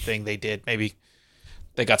weird thing they did. Maybe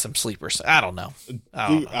they got some sleepers. I don't know.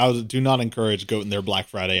 I do not encourage GOAT in their Black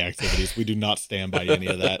Friday activities. We do not stand by any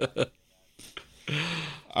of that.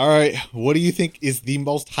 All right. What do you think is the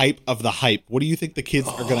most hype of the hype? What do you think the kids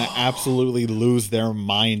are going to absolutely lose their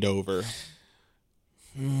mind over?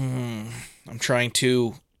 I'm trying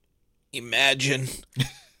to imagine.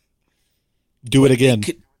 Do it again.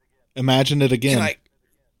 Imagine it again. Can I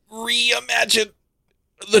reimagine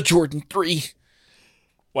the Jordan 3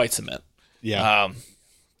 white cement? Yeah.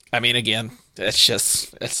 Again,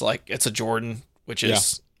 it's like, it's a Jordan, which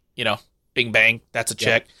is, bing bang. That's a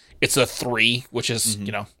check. It's a 3, which is,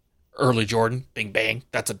 Early Jordan, bing bang.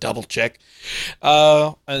 That's a double check.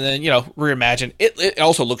 And then Reimagine. It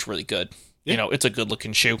also looks really good. Yeah. It's a good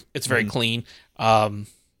looking shoe. It's very clean. I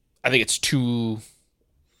think it's too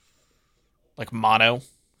like mono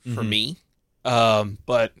for me.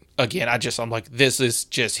 But again, I'm like, this is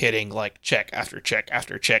just hitting like check after check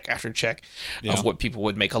after check after check of what people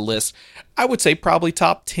would make a list. I would say probably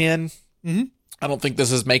top 10. I don't think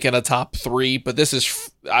this is making a top 3, but this is,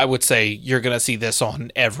 I would say you're going to see this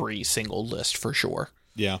on every single list for sure.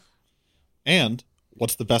 Yeah. And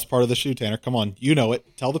what's the best part of the shoe, Tanner? Come on. You know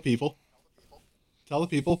it. Tell the people. Tell the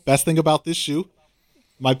people. Best thing about this shoe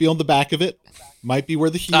might be on the back of it. Might be where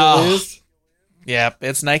the heel is. Yeah,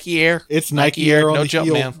 it's Nike Air. It's Nike Air on no the jump,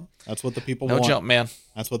 heel. Man. That's what the people want. want. No jump, man.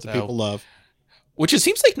 That's what the people love. Which it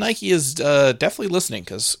seems like Nike is definitely listening,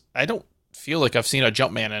 because I don't feel like I've seen a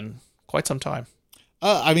Jumpman in quite some time.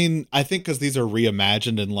 I mean, I think because these are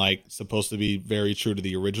reimagined and like supposed to be very true to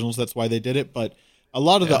the originals, that's why they did it. But a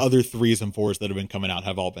lot of the other 3s and 4s that have been coming out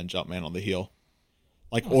have all been Jumpman on the heel.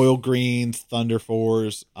 Like Oil Greens, Thunder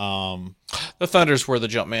 4s. The Thunders were the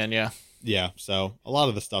Jumpman, yeah. Yeah, so a lot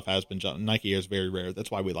of the stuff has been Jump. Nike Air is very rare.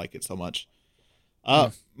 That's why we like it so much.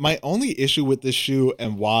 My only issue with this shoe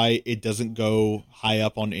and why it doesn't go high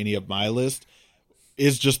up on any of my list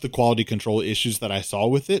is just the quality control issues that I saw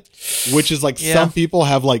with it, which is like some people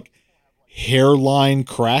have like hairline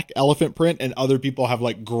crack elephant print and other people have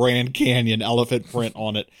like Grand Canyon elephant print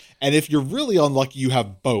on it. And if you're really unlucky, you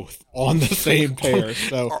have both on the same pair.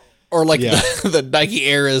 So or like the Nike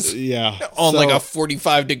Air is on like a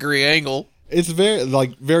 45-degree angle. It's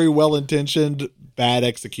very well intentioned, bad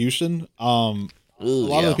execution. A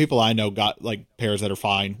lot of the people I know got like pairs that are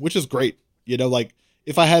fine, which is great. Like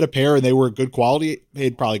if I had a pair and they were good quality,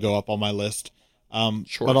 they'd probably go up on my list.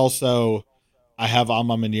 Sure. But also I have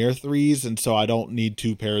Alma Manier 3s, and so I don't need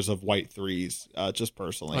 2 pairs of white 3s, just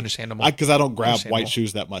personally. Understandable. Because I don't grab white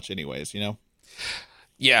shoes that much anyways,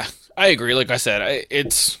 Yeah, I agree. Like I said,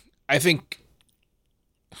 I think,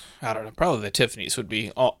 I don't know, probably the Tiffany's would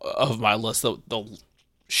be of my list, the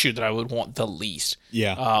shoe that I would want the least.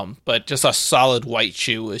 Yeah. But just a solid white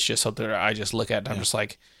shoe is just something that I just look at and I'm just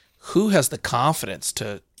like, who has the confidence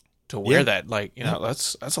to wear that? Like,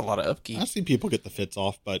 that's a lot of upkeep. I've seen people get the fits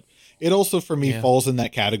off, but it also for me falls in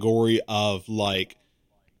that category of like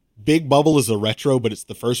Big Bubble is a retro, but it's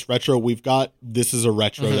the first retro we've got. This is a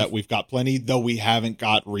retro that we've got plenty, though we haven't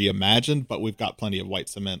got reimagined, but we've got plenty of white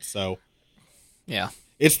cement. So yeah,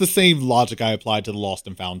 it's the same logic I applied to the Lost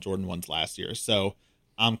and Found Jordan 1s last year. So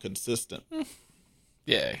I'm consistent.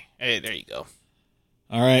 Yeah. Hey, there you go.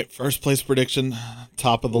 All right. First place prediction,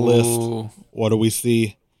 top of the list. What do we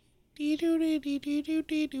see? I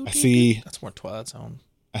see. That's more Twilight Zone.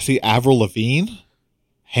 I see Avril Lavigne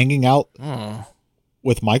hanging out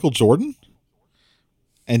with Michael Jordan.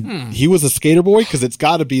 And he was a skater boy because it's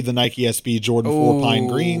got to be the Nike SB Jordan 4 Pine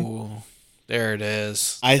Green. There it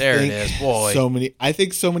is. I Boy.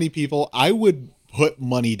 think so many people, I would put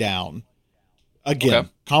money down. Again,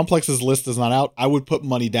 Complex's list is not out. I would put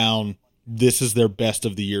money down. This is their best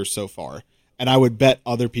of the year so far. And I would bet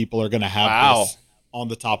other people are going to have this on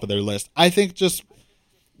the top of their list. I think just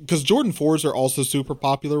because Jordan 4s are also super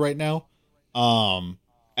popular right now.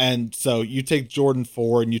 And so you take Jordan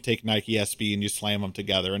 4 and you take Nike SB and you slam them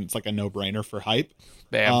together, and it's like a no-brainer for hype.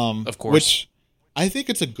 Bam, of course. Which I think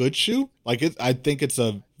it's a good shoe. I think it's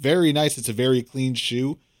a very nice, it's a very clean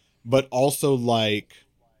shoe, but also like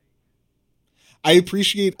I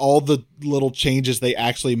appreciate all the little changes they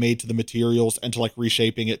actually made to the materials and to like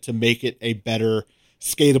reshaping it to make it a better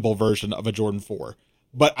skatable version of a Jordan 4.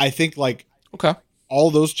 But I think like all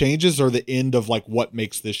those changes are the end of like what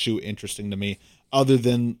makes this shoe interesting to me, other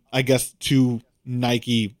than I guess 2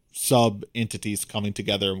 Nike sub entities coming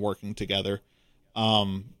together and working together.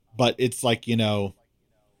 But it's like, the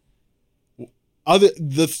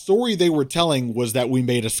story they were telling was that we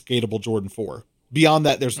made a skatable Jordan 4. Beyond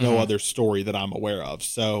that, there's no other story that I'm aware of.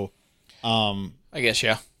 So, I guess,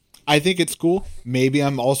 yeah. I think it's cool. Maybe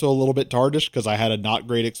I'm also a little bit tardish because I had a not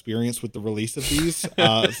great experience with the release of these.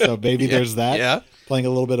 So maybe there's that. Yeah. Playing a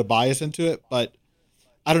little bit of bias into it. But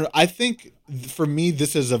I don't know. I think for me,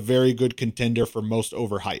 this is a very good contender for most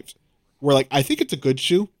overhyped. Where like, I think it's a good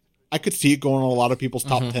shoe. I could see it going on a lot of people's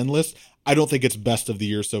top 10 lists. I don't think it's best of the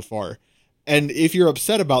year so far. And if you're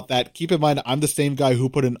upset about that, keep in mind, I'm the same guy who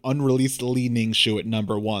put an unreleased Li-Ning shoe at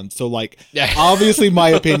number 1. So, like, obviously my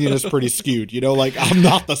opinion is pretty skewed. Like, I'm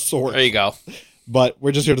not the sort. There you go. But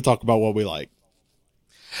we're just here to talk about what we like.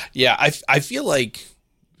 Yeah, I feel like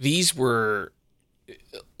these were,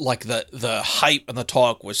 like, the hype and the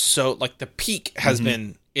talk was so, like, the peak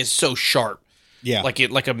is so sharp. Yeah. Like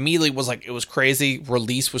it immediately was like, it was crazy.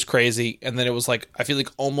 Release was crazy. And then it was like, I feel like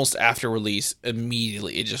almost after release,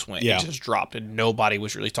 immediately it just went, it just dropped and nobody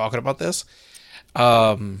was really talking about this.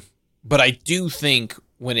 But I do think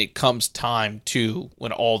when it comes time to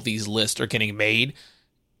when all these lists are getting made,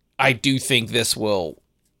 I do think this will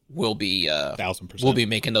be 1,000%. will be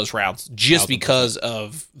making those rounds just 1,000%. Because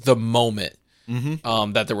of the moment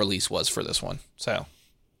that the release was for this one. So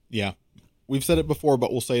yeah, we've said it before,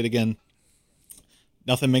 but we'll say it again.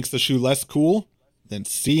 Nothing makes the shoe less cool than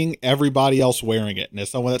seeing everybody else wearing it. And as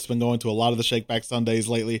someone that's been going to a lot of the Shakeback Sundays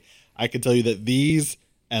lately, I can tell you that these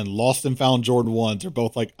and Lost and Found Jordan 1s are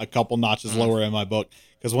both like a couple notches lower in my book.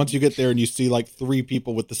 Because once you get there and you see like 3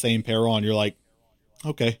 people with the same pair on, you're like,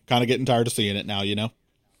 okay, kind of getting tired of seeing it now, you know?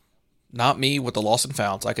 Not me with the Lost and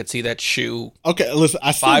Founds. I could see that shoe. Okay, listen,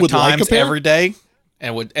 I still 5 would times like a pair every day,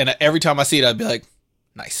 and every time I see it, I'd be like,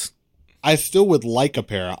 nice. I still would like a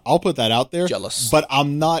pair. I'll put that out there. Jealous, but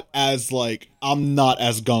I'm not as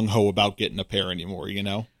gung ho about getting a pair anymore. You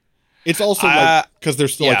know, it's also like because they're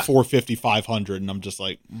still like 450, 500, and I'm just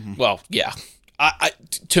like, well, yeah.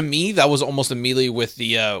 To me, that was almost immediately with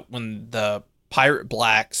the when the Pirate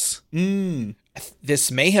Blacks.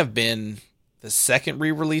 This may have been the second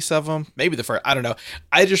re-release of them, maybe the first. I don't know.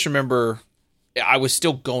 I just remember I was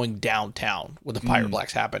still going downtown when the Pirate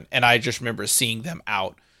Blacks happened, and I just remember seeing them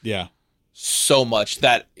out. Yeah. So much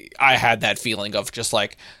that I had that feeling of just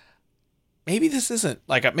like, maybe this isn't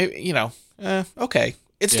like, maybe, you know, okay.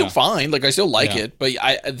 It's still fine. Like I still like it, but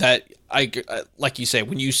I like you say,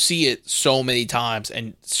 when you see it so many times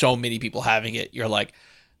and so many people having it, you're like,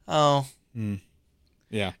 oh,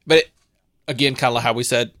 yeah. But again, kind of like how we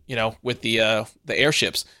said, you know, with the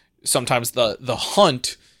airships, sometimes the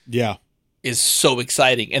hunt, is so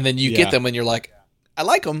exciting, and then you get them and you're like, I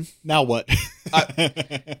like them. Now what?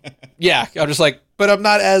 I'm just like, but I'm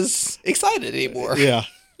not as excited anymore. Yeah.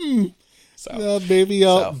 So maybe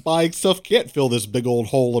buying stuff can't fill this big old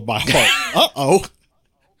hole in my heart.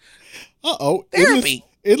 Uh-oh. Therapy.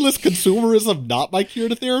 Endless consumerism not my cure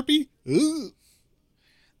to therapy?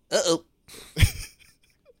 Uh-oh.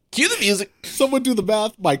 Cue the music. Someone do the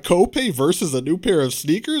math. My copay versus a new pair of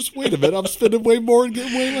sneakers? Wait a minute. I'm spending way more and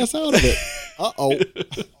getting way less out of it. Uh-oh.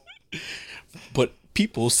 But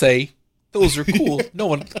people say those are cool. No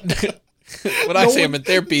one... When I say I'm in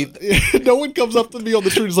therapy... No one comes up to me on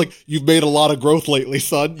the street and is like, you've made a lot of growth lately,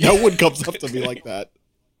 son. No one comes up to me like that.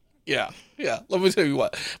 Yeah. Let me tell you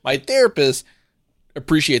what. My therapist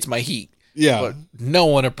appreciates my heat. Yeah. But no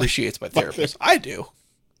one appreciates my therapist. I do.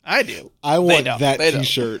 I want that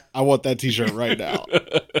t-shirt. I want that t-shirt right now.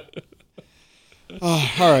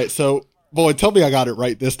 All right. So, boy, tell me I got it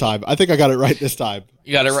right this time. I think I got it right this time.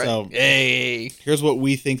 You got it right. So, hey. Here's what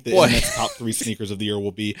we think the internet's top 3 sneakers of the year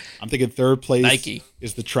will be. I'm thinking third place Nike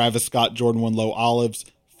is the Travis Scott Jordan 1 Low Olives,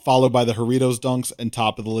 followed by the Doritos Dunks, and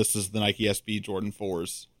top of the list is the Nike SB Jordan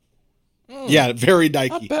 4s. Yeah, very Nike.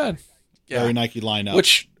 Not bad. Yeah. Very Nike lineup.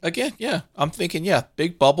 Which, again, I'm thinking,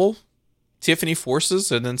 big bubble, Tiffany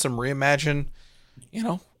Forces, and then some reimagined,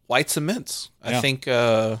 white cements. I think,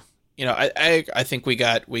 I think we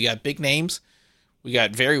got big names. We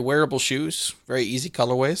got very wearable shoes, very easy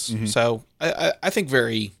colorways. So I think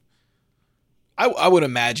I would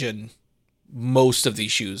imagine most of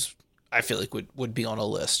these shoes I feel like would be on a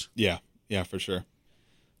list. Yeah, for sure.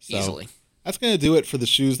 So, easily. That's going to do it for the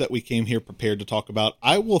shoes that we came here prepared to talk about.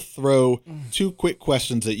 I will throw 2 quick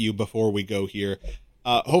questions at you before we go here.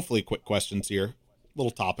 Hopefully quick questions here.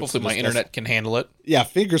 Little topics. Hopefully my internet can handle it. Yeah,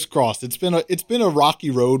 fingers crossed. It's been a rocky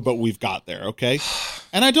road, but we've got there, okay?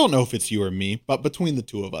 And I don't know if it's you or me, but between the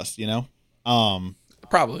two of us,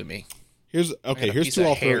 Probably me. Here's 2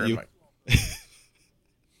 I'll throw at you.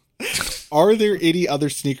 Are there any other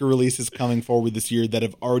sneaker releases coming forward this year that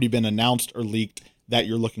have already been announced or leaked that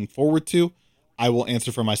you're looking forward to? I will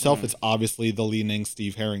answer for myself. It's obviously the Li-Ning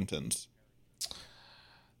Steve Harringtons.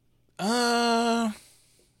 I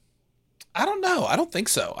don't know. I don't think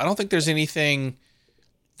so. I don't think there's anything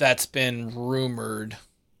that's been rumored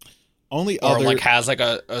has like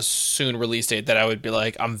a soon release date that I would be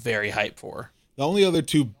like, I'm very hyped for. The only other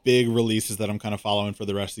 2 big releases that I'm kind of following for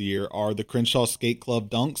the rest of the year are the Crenshaw Skate Club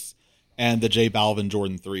Dunks and the J Balvin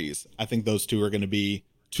Jordan 3s. I think those 2 are going to be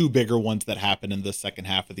 2 bigger ones that happen in the second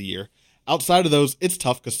half of the year. Outside of those, it's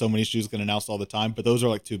tough because so many shoes get announced all the time, but those are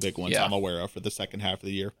like 2 big ones I'm aware of for the second half of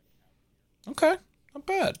the year. Okay, not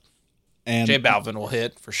bad. And J Balvin will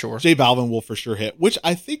hit for sure. J Balvin will for sure hit, which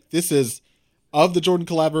I think this is, of the Jordan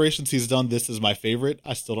collaborations he's done, this is my favorite.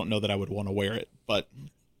 I still don't know that I would want to wear it, but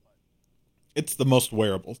it's the most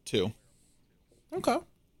wearable too.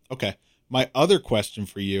 Okay. My other question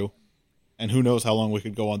for you, and who knows how long we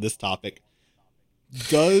could go on this topic.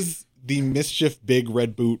 Does the Mischief Big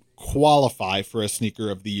Red Boot qualify for a Sneaker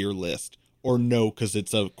of the Year list? Or no, because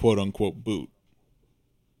it's a quote-unquote boot?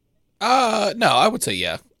 No, I would say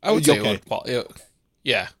yeah. I would say Okay. it would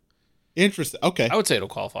yeah. Interesting. Okay. I would say it'll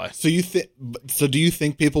qualify. So do you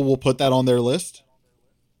think people will put that on their list?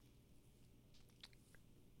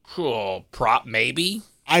 Cool. Maybe.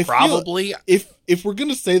 I feel Probably. if we're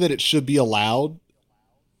gonna say that it should be allowed,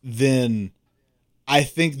 then I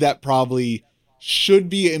think that probably should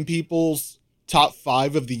be in people's top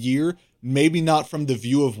 5 of the year. Maybe not from the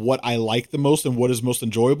view of what I like the most and what is most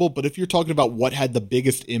enjoyable, but if you're talking about what had the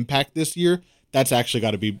biggest impact this year, that's actually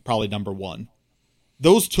got to be probably number 1.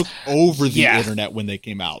 Those took over the internet when they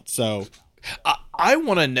came out. So I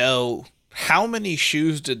want to know how many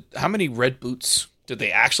red boots did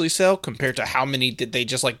they actually sell compared to how many did they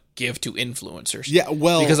just like give to influencers? yeah,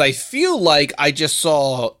 well, Because I feel like I just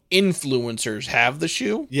saw influencers have the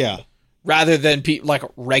shoe yeah. rather than like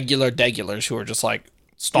regular degulars who are just like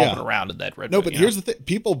stomping around in that red boot. No, but here's the thing.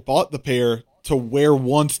 People bought the pair to wear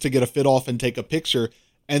once to get a fit off and take a picture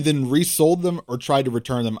and then resold them or tried to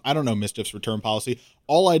return them. I don't know Mischief's return policy.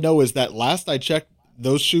 All I know is that last I checked,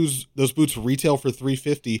 those boots retail for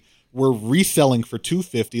 $350. We're reselling for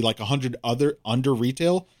 $250, like 100 other under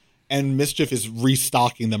retail. And Mischief is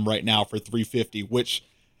restocking them right now for $350, which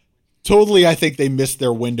totally I think they missed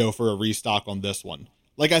their window for a restock on this one.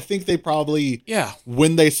 Like, I think they probably,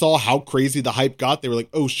 when they saw how crazy the hype got, they were like,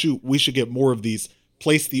 oh, shoot, we should get more of these.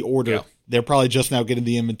 Place the order. Yeah. They're probably just now getting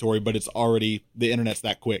the inventory, but it's already, the internet's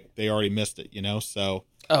that quick. They already missed it, you know? So.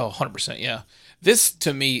 Oh, 100%, yeah. This,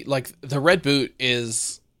 to me, like, the red boot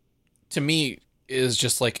is, to me, is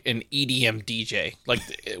just like an EDM DJ. Like,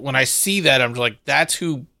 when I see that, I'm like, that's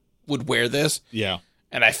who would wear this. Yeah.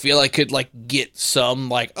 And I feel I could, like, get some,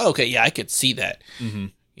 like, oh, okay, yeah, I could see that. Mm-hmm.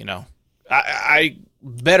 You know? I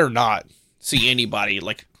better not see anybody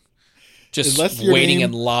like just waiting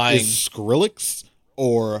in line. Is Skrillex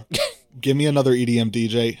or give me another EDM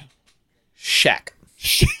DJ. Shaq.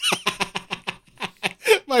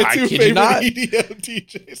 My 2 favorite EDM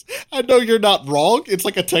DJs. I know you're not wrong. It's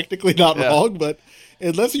like a technically not wrong, but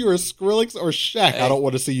unless you're a Skrillex or Shaq, I don't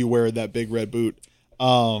want to see you wearing that big red boot.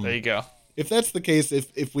 There you go. If that's the case,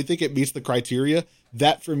 if we think it meets the criteria,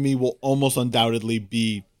 that for me will almost undoubtedly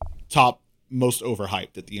be top most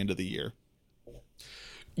overhyped at the end of the year.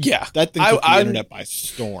 Yeah, that thing took the internet by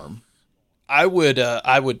storm. I would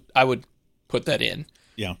put that in.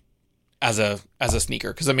 Yeah, as a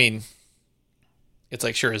sneaker, because I mean, it's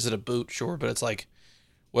like, sure, is it a boot? Sure, but it's like,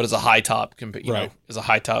 what is a high top? You know, is a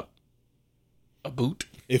high top a boot?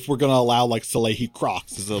 If we're gonna allow like Salehi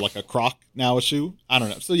Crocs, is it like a Croc now a shoe? I don't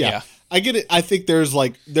know. So yeah, I get it. I think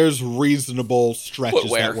there's reasonable stretches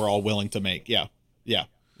Footwear that we're all willing to make. Yeah.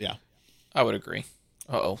 I would agree.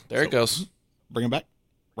 There it goes. Bring him back.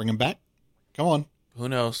 Bring him back. Come on. Who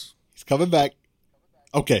knows? He's coming back.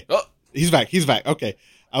 Okay. Oh. He's back. Okay.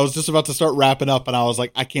 I was just about to start wrapping up, and I was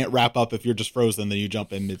like, I can't wrap up if you're just frozen. Then you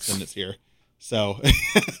jump in mid-sentence here. So,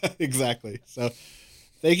 exactly. So,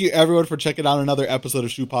 thank you, everyone, for checking out another episode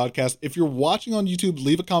of Shoe Podcast. If you're watching on YouTube,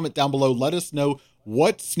 leave a comment down below. Let us know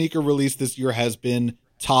what sneaker release this year has been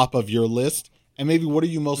top of your list, and maybe what are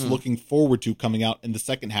you most looking forward to coming out in the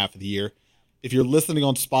second half of the year. If you're listening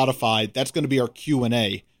on Spotify, that's going to be our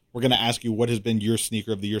Q&A. We're going to ask you what has been your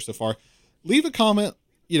sneaker of the year so far. Leave a comment,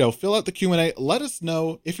 fill out the Q&A. Let us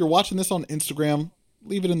know if you're watching this on Instagram.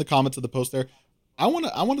 Leave it in the comments of the post there. I want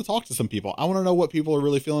to talk to some people. I want to know what people are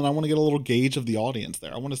really feeling. I want to get a little gauge of the audience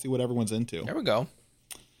there. I want to see what everyone's into. There we go.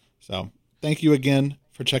 So, thank you again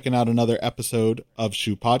for checking out another episode of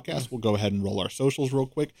Shoe Podcast. We'll go ahead and roll our socials real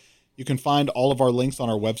quick. You can find all of our links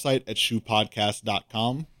on our website at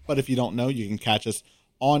shoepodcast.com. But if you don't know, you can catch us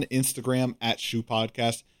on Instagram at Shoe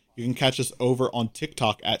Podcast. You can catch us over on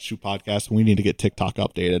TikTok at Shoe Podcast. We need to get TikTok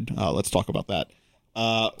updated. Let's talk about that.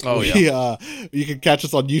 You can catch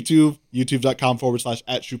us on YouTube,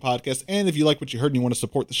 youtube.com/at Shoe Podcast. And if you like what you heard and you want to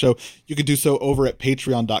support the show, you can do so over at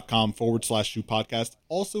patreon.com/Shoe Podcast.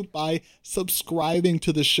 Also by subscribing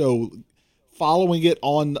to the show, following it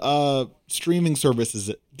on streaming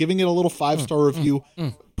services, giving it a little 5-star review.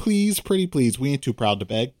 Please, pretty please. We ain't too proud to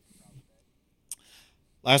beg.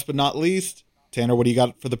 Last but not least, Tanner, what do you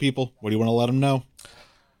got for the people? What do you want to let them know?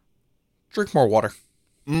 Drink more water.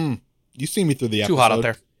 You see me through the episode. Too hot out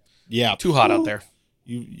there. Yeah. Too hot out there.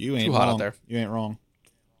 You ain't too wrong. Hot out there. You ain't wrong.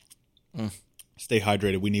 Stay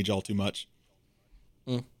hydrated. We need y'all too much.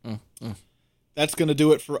 That's going to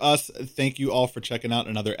do it for us. Thank you all for checking out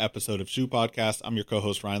another episode of Shoe Podcast. I'm your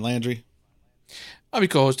co-host, Ryan Landry. I'm your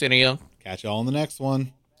co-host, Danny Young. Catch y'all on the next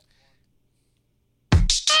one.